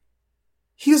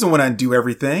 He doesn't want to undo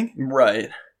everything. Right.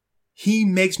 He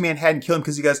makes Manhattan kill him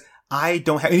because he goes, I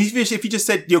don't have... And if he just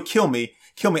said, kill me.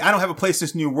 I don't have a place in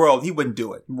this new world. He wouldn't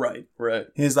do it. Right. And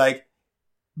he's like,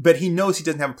 but he knows he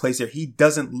doesn't have a place there. He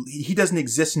doesn't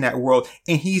exist in that world.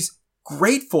 And he's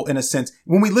grateful in a sense.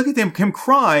 When we look at him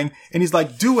crying and he's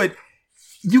like, do it.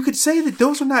 You could say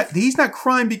that he's not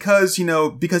crying because,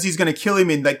 because he's going to kill him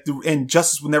and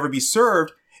justice will never be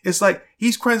served. It's like,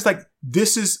 he's crying. It's like,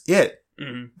 this is it.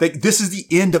 Mm-hmm. Like, this is the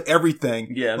end of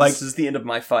everything. Yeah. Like, this is the end of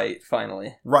my fight,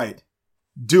 finally. Right.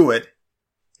 Do it.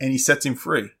 And he sets him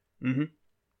free. Mm-hmm.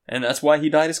 And that's why he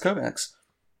died as Kovacs.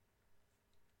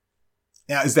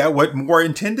 Now, is that what Moore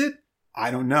intended?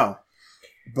 I don't know.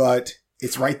 But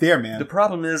it's right there, man. The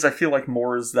problem is, I feel like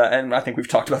Moore is that, and I think we've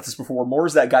talked about this before, Moore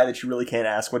is that guy that you really can't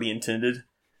ask what he intended.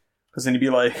 Because then he'd be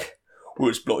like, well,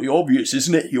 it's bloody obvious,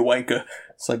 isn't it, you wanker?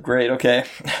 It's like, great, okay.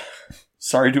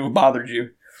 Sorry to have bothered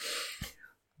you.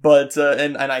 But,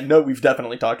 and I know we've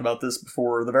definitely talked about this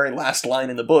before, the very last line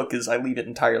in the book is, I leave it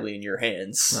entirely in your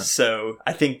hands. Right. So,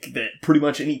 I think that pretty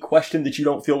much any question that you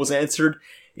don't feel was answered,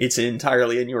 it's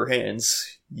entirely in your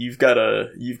hands. You've got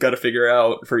to figure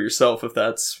out for yourself if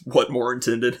that's what Moore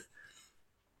intended.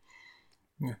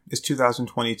 Yeah, it's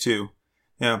 2022.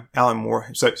 Yeah, Alan Moore,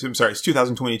 I'm sorry, it's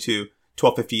 2022,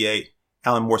 12:58.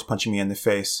 Alan Moore's punching me in the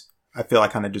face. I feel I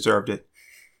kind of deserved it.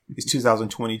 It's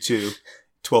 2022,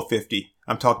 12:50.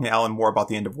 I'm talking to Alan Moore about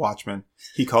the end of Watchmen.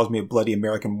 He calls me a bloody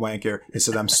American wanker and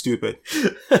says I'm stupid.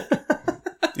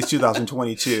 It's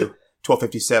 2022,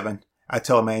 12:57. I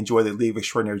tell him I enjoy the League of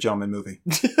Extraordinary Gentlemen movie.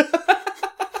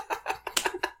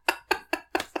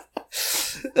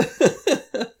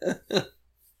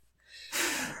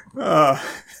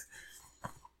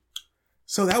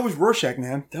 So that was Rorschach,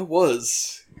 man. That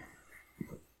was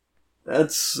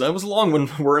a long one.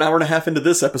 We're an hour and a half into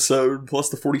this episode, plus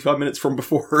the 45 minutes from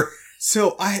before.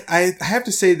 So I have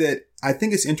to say that I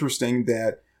think it's interesting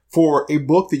that for a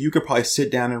book that you could probably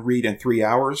sit down and read in 3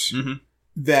 hours,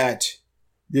 that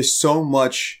there's so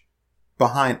much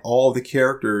behind all the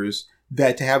characters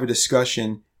that to have a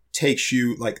discussion takes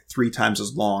you like 3 times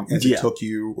as long as it took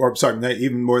you, or sorry, not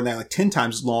even more than that, like 10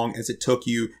 times as long as it took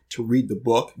you to read the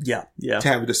book. Yeah. To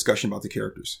have a discussion about the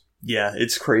characters. Yeah,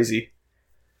 it's crazy.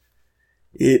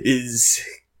 It is,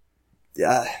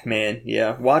 man,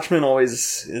 yeah. Watchmen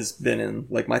always has been in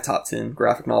like my top 10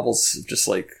 graphic novels. Just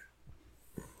like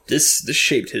this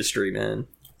shaped history, man.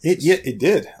 It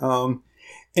did.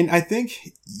 And I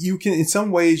think you can, in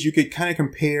some ways, you could kind of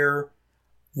compare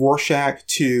Rorschach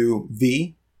to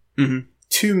V. Mm-hmm.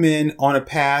 2 men on a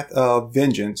path of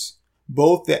vengeance,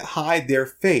 both that hide their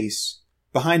face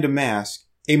behind a mask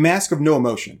of no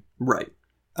emotion. Right.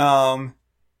 And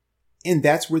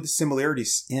that's where the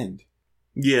similarities end.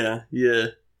 Yeah.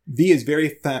 V is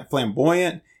very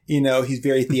flamboyant. He's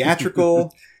very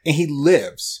theatrical, and he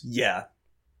lives. Yeah.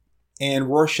 And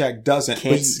Rorschach doesn't.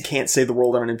 Can't save the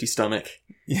world on an empty stomach.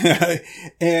 Yeah.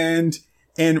 And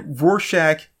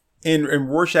Rorschach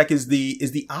is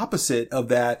the opposite of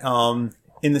that,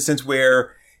 in the sense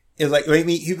where it's like, I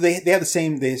mean, they have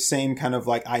the same kind of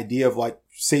like idea of like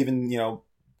saving,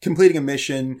 completing a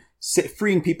mission,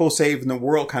 freeing people, saving the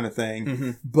world kind of thing.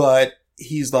 Mm-hmm. But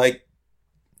he's like,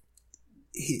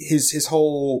 his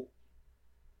whole,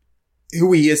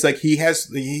 who he is, like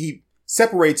he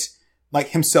separates like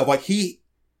himself, like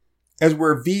as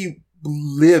where V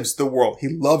lives the world, he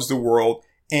loves the world,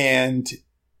 and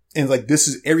like this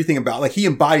is everything about, like he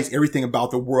embodies everything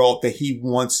about the world that he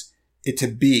wants it to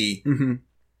be. Mm-hmm.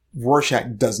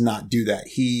 Rorschach does not do that.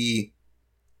 He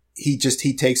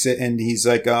takes it and he's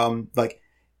like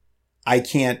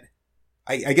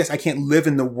I guess I can't live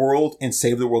in the world and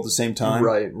save the world at the same time.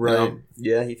 Right.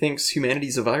 Yeah, he thinks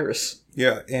humanity's a virus.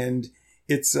 Yeah, and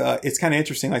it's kind of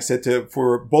interesting, like I said,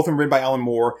 for both of them written by Alan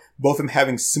Moore, both of them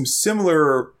having some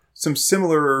similar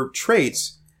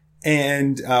traits,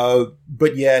 and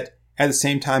but yet at the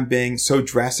same time being so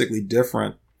drastically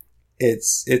different.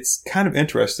 It's kind of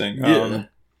interesting. Yeah.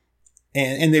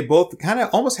 And they both kind of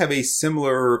almost have a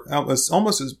similar,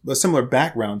 almost a similar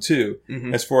background too,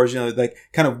 as far as, like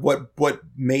kind of what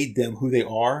made them who they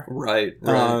are. Right.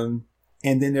 And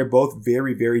then they're both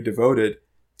very, very devoted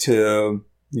to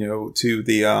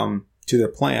their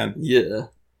plan. Yeah.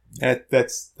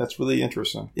 That's really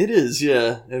interesting. It is,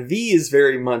 yeah. V is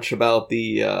very much about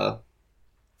the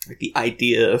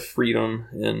idea of freedom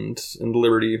and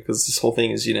liberty, because this whole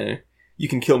thing is, you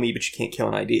can kill me, but you can't kill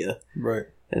an idea. Right.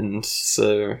 And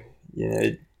so,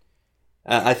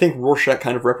 I think Rorschach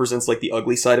kind of represents like the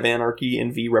ugly side of anarchy,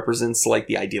 and V represents like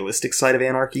the idealistic side of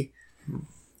anarchy.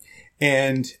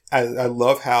 And I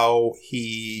love how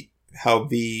V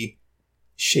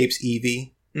shapes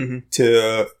Evie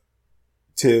to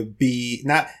be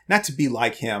not to be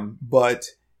like him, but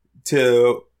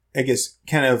to, I guess,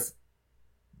 kind of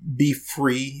be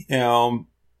free.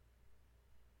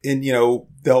 And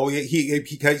though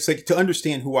he's like, to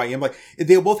understand who I am, like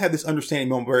they both have this understanding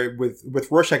moment where with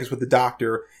Rorschach it's with the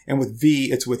doctor, and with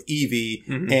V it's with Evie,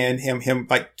 and him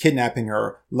like kidnapping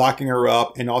her, locking her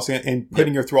up, and also and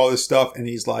putting her through all this stuff. And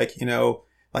he's like,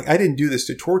 like, I didn't do this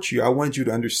to torture you. I wanted you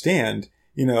to understand,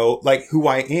 like who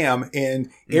I am, and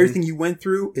everything you went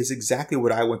through is exactly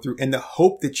what I went through, and the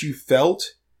hope that you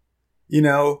felt,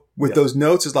 with those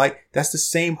notes is like, that's the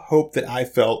same hope that I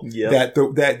felt,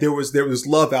 that there was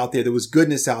love out there. There was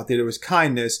goodness out there. There was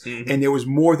kindness, and there was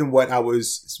more than what I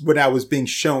was being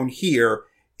shown here.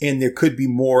 And there could be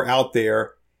more out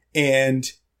there. And,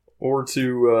 or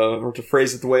to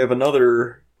phrase it the way of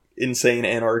another insane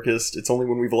anarchist, it's only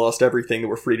when we've lost everything that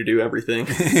we're free to do everything.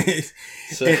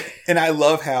 So. And I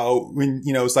love how when,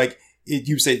 it's like,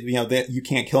 you say, that you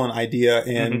can't kill an idea,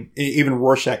 and even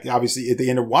Rorschach, obviously, at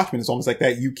the end of Watchmen, it's almost like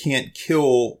that. You can't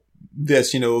kill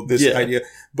this, this idea.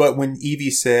 But when Evie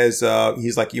says,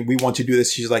 he's like, we want you to do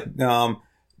this, she's like,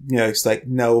 it's like,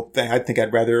 no, I think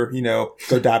I'd rather,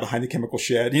 go die behind the chemical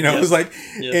shed. It's like,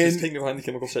 just take me behind the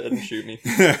chemical shed and shoot me.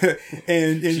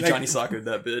 and she Johnny Soccer'd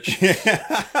that bitch.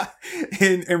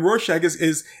 and Rorschach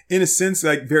is in a sense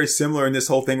like very similar in this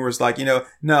whole thing, where it's like, no,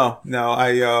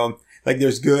 I like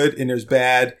there's good and there's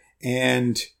bad,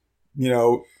 and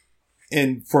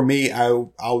and for me,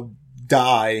 I'll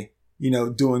die,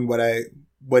 doing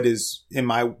what is in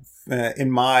my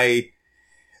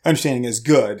understanding is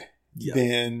good,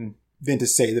 than to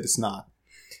say that it's not.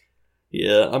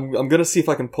 Yeah, I'm gonna see if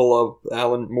I can pull up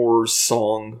Alan Moore's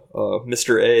song,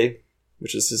 Mr. A,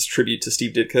 which is his tribute to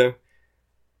Steve Ditko.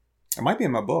 It might be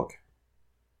in my book.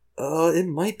 It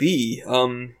might be.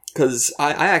 Because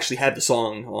I actually had the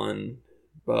song on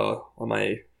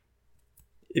my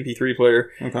MP3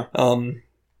 player. Okay.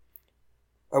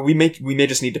 We may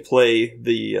just need to play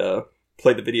the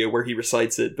video where he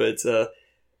recites it, but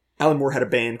Alan Moore had a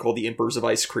band called the Emperors of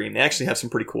Ice Cream. They actually have some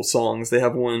pretty cool songs. They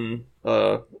have one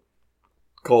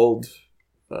called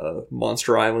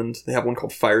Monster Island. They have one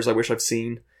called Fires I Wish I've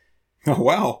Seen. Oh,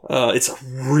 wow. It's a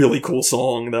really cool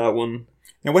song, that one.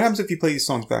 And what happens if you play these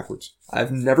songs backwards?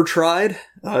 I've never tried.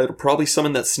 It'll probably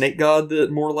summon that snake god that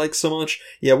Moore likes so much.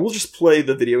 Yeah, we'll just play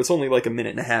the video. It's only like a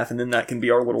minute and a half, and then that can be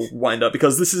our little wind-up,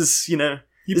 because this is,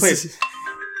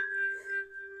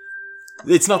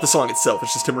 it's not the song itself,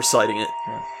 it's just him reciting it.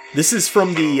 Yeah. This is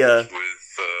from the... with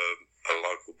a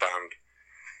local band.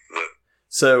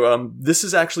 So, this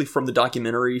is actually from the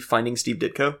documentary Finding Steve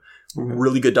Ditko.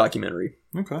 Really good documentary.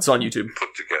 Okay. It's on YouTube.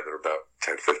 Put together about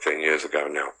 10, 15 years ago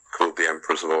now, called The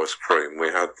Emperors of Ice Cream. We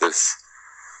had this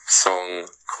song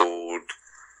called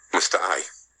Mr. A.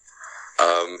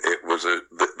 It was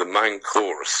the main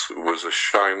chorus was a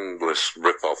shameless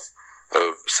rip-off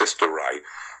of Sister Ray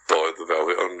by the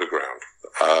Velvet Underground.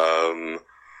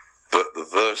 But the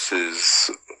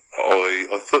verses,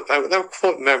 I thought they were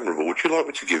quite memorable. Would you like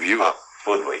me to give you a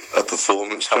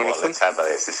performance, Jonathan? Let's have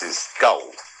this. This is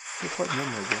gold. They're quite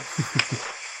memorable.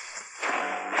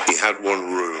 He had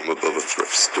one room above a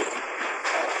thrift store.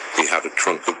 He had a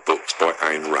trunk of books by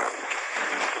Ayn Rand.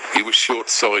 He was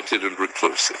short-sighted and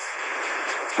reclusive,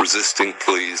 resisting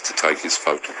pleas to take his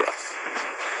photograph.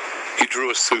 He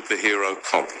drew a superhero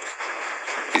comic.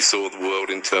 He saw the world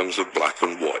in terms of black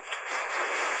and white.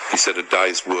 He said a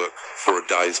day's work for a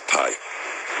day's pay.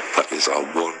 That is our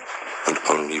one and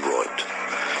only right.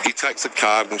 He takes a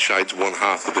card and shades one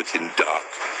half of it in dark,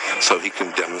 so he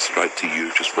can demonstrate to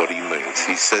you just what he means.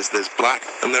 He says there's black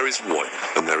and there is white,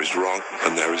 and there is wrong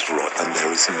and there is right, and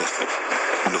there is nothing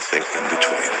in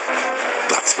between.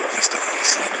 That's what Mr. A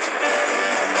said.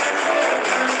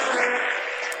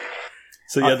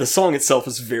 So yeah, the song itself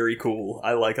is very cool.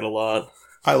 I like it a lot.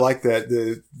 I like that.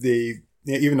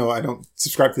 Even though I don't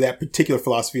subscribe to that particular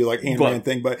philosophy, like Ayn Rand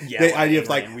thing, but yeah, the idea of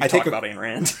like, I take about Ayn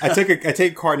Rand. I take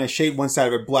a card and I shade one side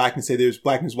of it black and say there's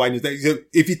blackness, whiteness.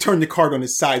 If you turn the card on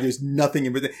its side, there's nothing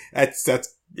in between. That's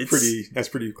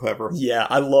pretty clever. Yeah,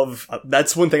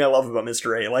 that's one thing I love about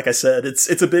Mr. A. Like I said,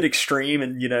 it's a bit extreme,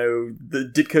 and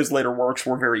the Ditko's later works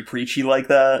were very preachy like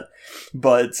that.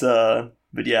 But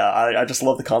yeah, I just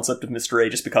love the concept of Mr.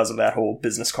 A just because of that whole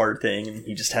business card thing, and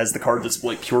he just has the card that's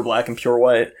like pure black and pure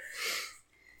white.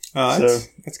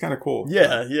 That's kind of cool.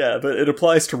 Yeah, but it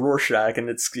applies to Rorschach, and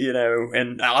it's,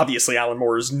 and obviously Alan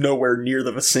Moore is nowhere near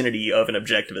the vicinity of an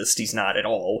objectivist. He's not at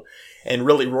all. And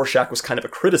really, Rorschach was kind of a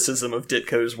criticism of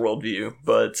Ditko's worldview,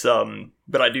 but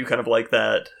I do kind of like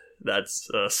that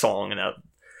song, and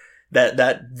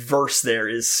that verse there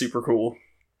is super cool.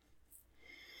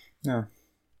 Yeah.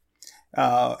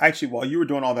 Actually, while you were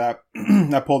doing all that,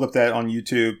 I pulled up that on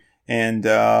YouTube, and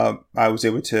I was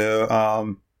able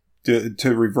to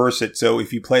reverse it. So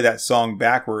if you play that song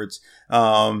backwards,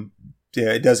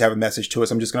 it does have a message to us.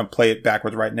 I'm just going to play it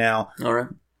backwards right now. All right.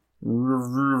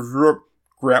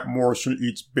 Grant Morrison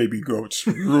eats baby goats.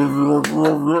 Fuck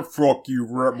you,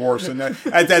 Grant Morrison.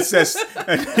 That's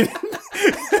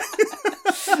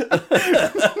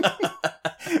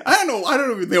I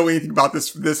don't know anything about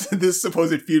this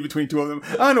supposed feud between two of them.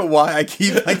 I don't know why I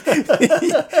keep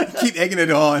egging it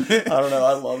on. I don't know.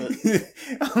 I love it.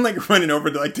 I'm like running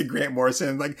over to Grant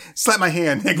Morrison, like slap my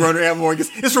hand. Like running around more.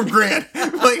 It's from Grant.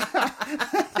 Like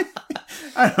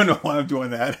I don't know why I'm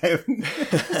doing that.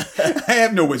 I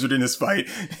have no wizard in this fight.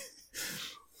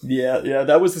 Yeah,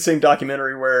 that was the same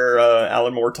documentary where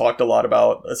Alan Moore talked a lot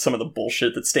about some of the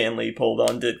bullshit that Stan Lee pulled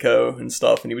on Ditko and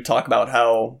stuff, and he would talk about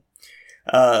how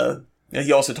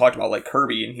he also talked about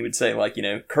Kirby, and he would say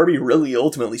Kirby really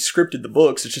ultimately scripted the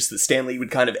books. It's just that Stan Lee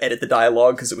would kind of edit the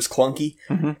dialogue because it was clunky.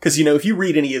 Because if you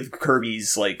read any of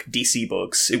Kirby's DC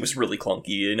books, it was really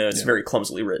clunky. It's very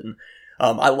clumsily written.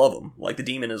 I love them. The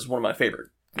Demon is one of my favorite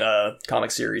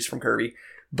comic series from Kirby.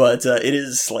 But it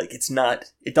is,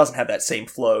 it doesn't have that same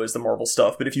flow as the Marvel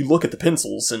stuff. But if you look at the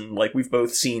pencils, and, we've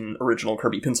both seen original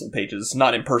Kirby pencil pages,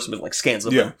 not in person, but, scans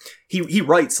of them, he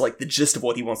writes, the gist of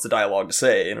what he wants the dialogue to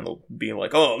say, and it'll be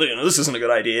this isn't a good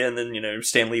idea, and then,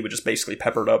 Stan Lee would just basically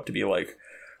pepper it up to be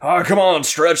oh, come on,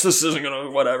 Stretch, this isn't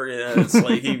gonna, whatever, it's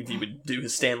he would do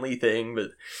his Stan Lee thing,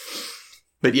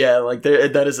 But yeah,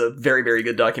 that is a very, very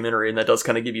good documentary, and that does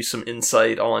kind of give you some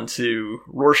insight onto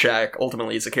Rorschach,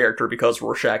 ultimately as a character, because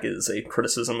Rorschach is a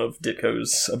criticism of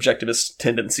Ditko's objectivist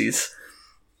tendencies.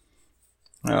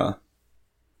 Wow,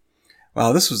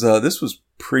 this was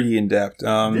pretty in depth.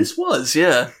 This was,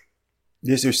 yeah.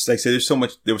 There's like I said,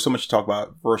 there was so much to talk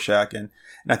about Rorschach, and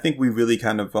I think we really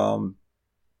kind of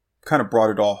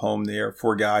brought it all home there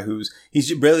for a guy he's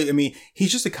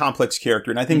just a complex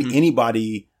character, and I think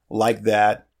anybody like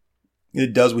that,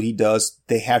 it does what he does,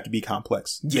 they have to be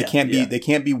complex. They can't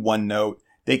be one note.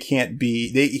 You can't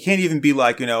even be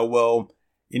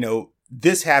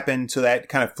this happened, so that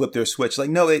kind of flipped their switch.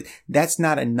 That's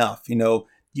not enough.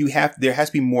 There has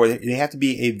to be more. They have to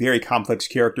be a very complex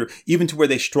character, even to where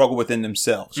they struggle within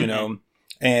themselves,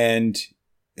 and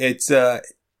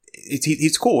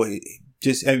he's cool.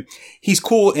 He's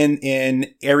cool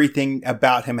in everything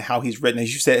about him, how he's written,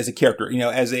 as you said, as a character,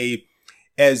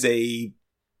 as a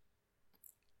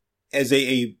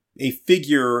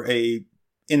figure,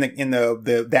 in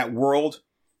that world,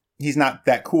 he's not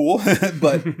that cool,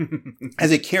 but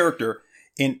as a character,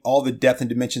 in all the depth and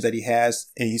dimensions that he has,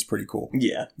 he's pretty cool.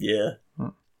 Yeah.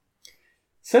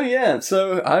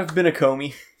 So I've been a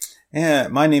Comey. Yeah,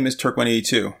 my name is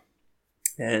Turk182.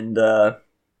 And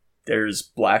there's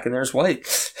black and there's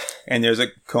white. And there's a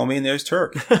Comey and there's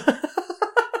Turk.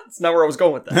 That's not where I was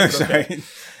going with that. Sorry.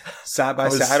 Side by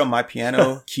side on my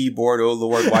piano keyboard, oh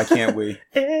Lord, why can't we?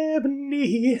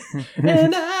 Ebony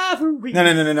and ivory.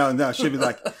 No. Should be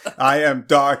I am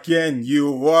dark and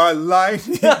you are light.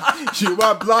 You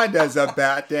are blind as a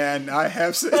bat, and I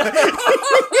have. So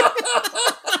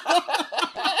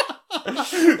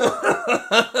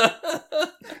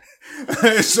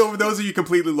for those of you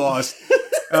completely lost,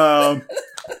 probably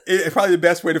the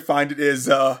best way to find it is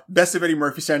Best of Eddie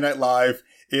Murphy Saturday Night Live.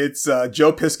 It's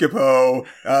Joe Piscopo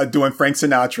doing Frank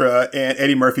Sinatra and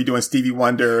Eddie Murphy doing Stevie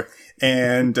Wonder.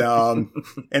 And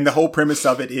the whole premise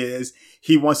of it is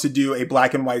he wants to do a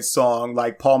black and white song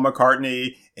like Paul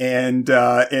McCartney and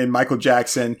Michael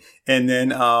Jackson. And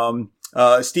then,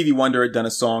 Stevie Wonder had done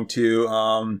a song too.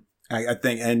 I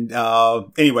think, and,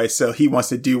 anyway, so he wants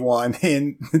to do one,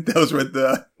 and those were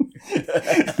the,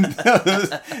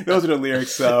 those are the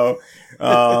lyrics. So,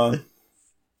 oh,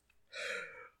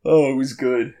 it was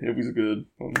good. It was good.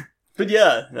 But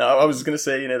yeah, no, I was gonna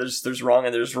say, there's wrong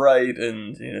and there's right,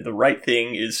 and the right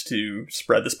thing is to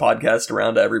spread this podcast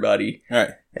around to everybody,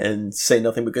 right, and say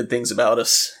nothing but good things about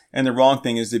us. And the wrong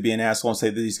thing is to be an asshole and say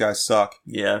that these guys suck.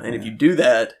 Yeah, and if you do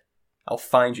that, I'll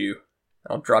find you.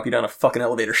 I'll drop you down a fucking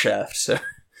elevator shaft. So,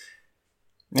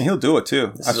 and he'll do it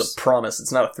too. This is a promise.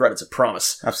 It's not a threat. It's a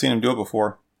promise. I've seen him do it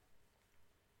before.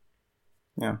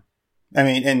 Yeah, I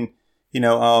mean, and you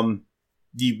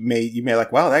may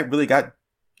like, wow, that really got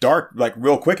dark like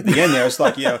real quick at the end there. It's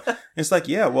like, yeah,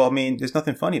 well, I mean, there's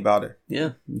nothing funny about it.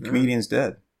 Yeah, the comedian's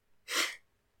dead.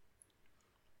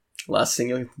 Last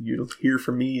thing you'll hear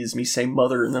from me is me say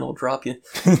mother, and then I'll drop you.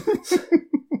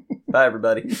 Bye,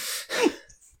 everybody.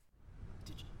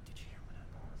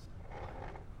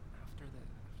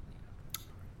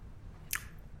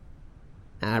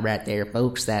 All right there,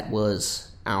 folks. That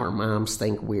was Our Moms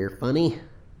Think We're Funny.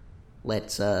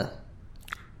 Let's give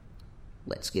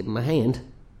them a hand.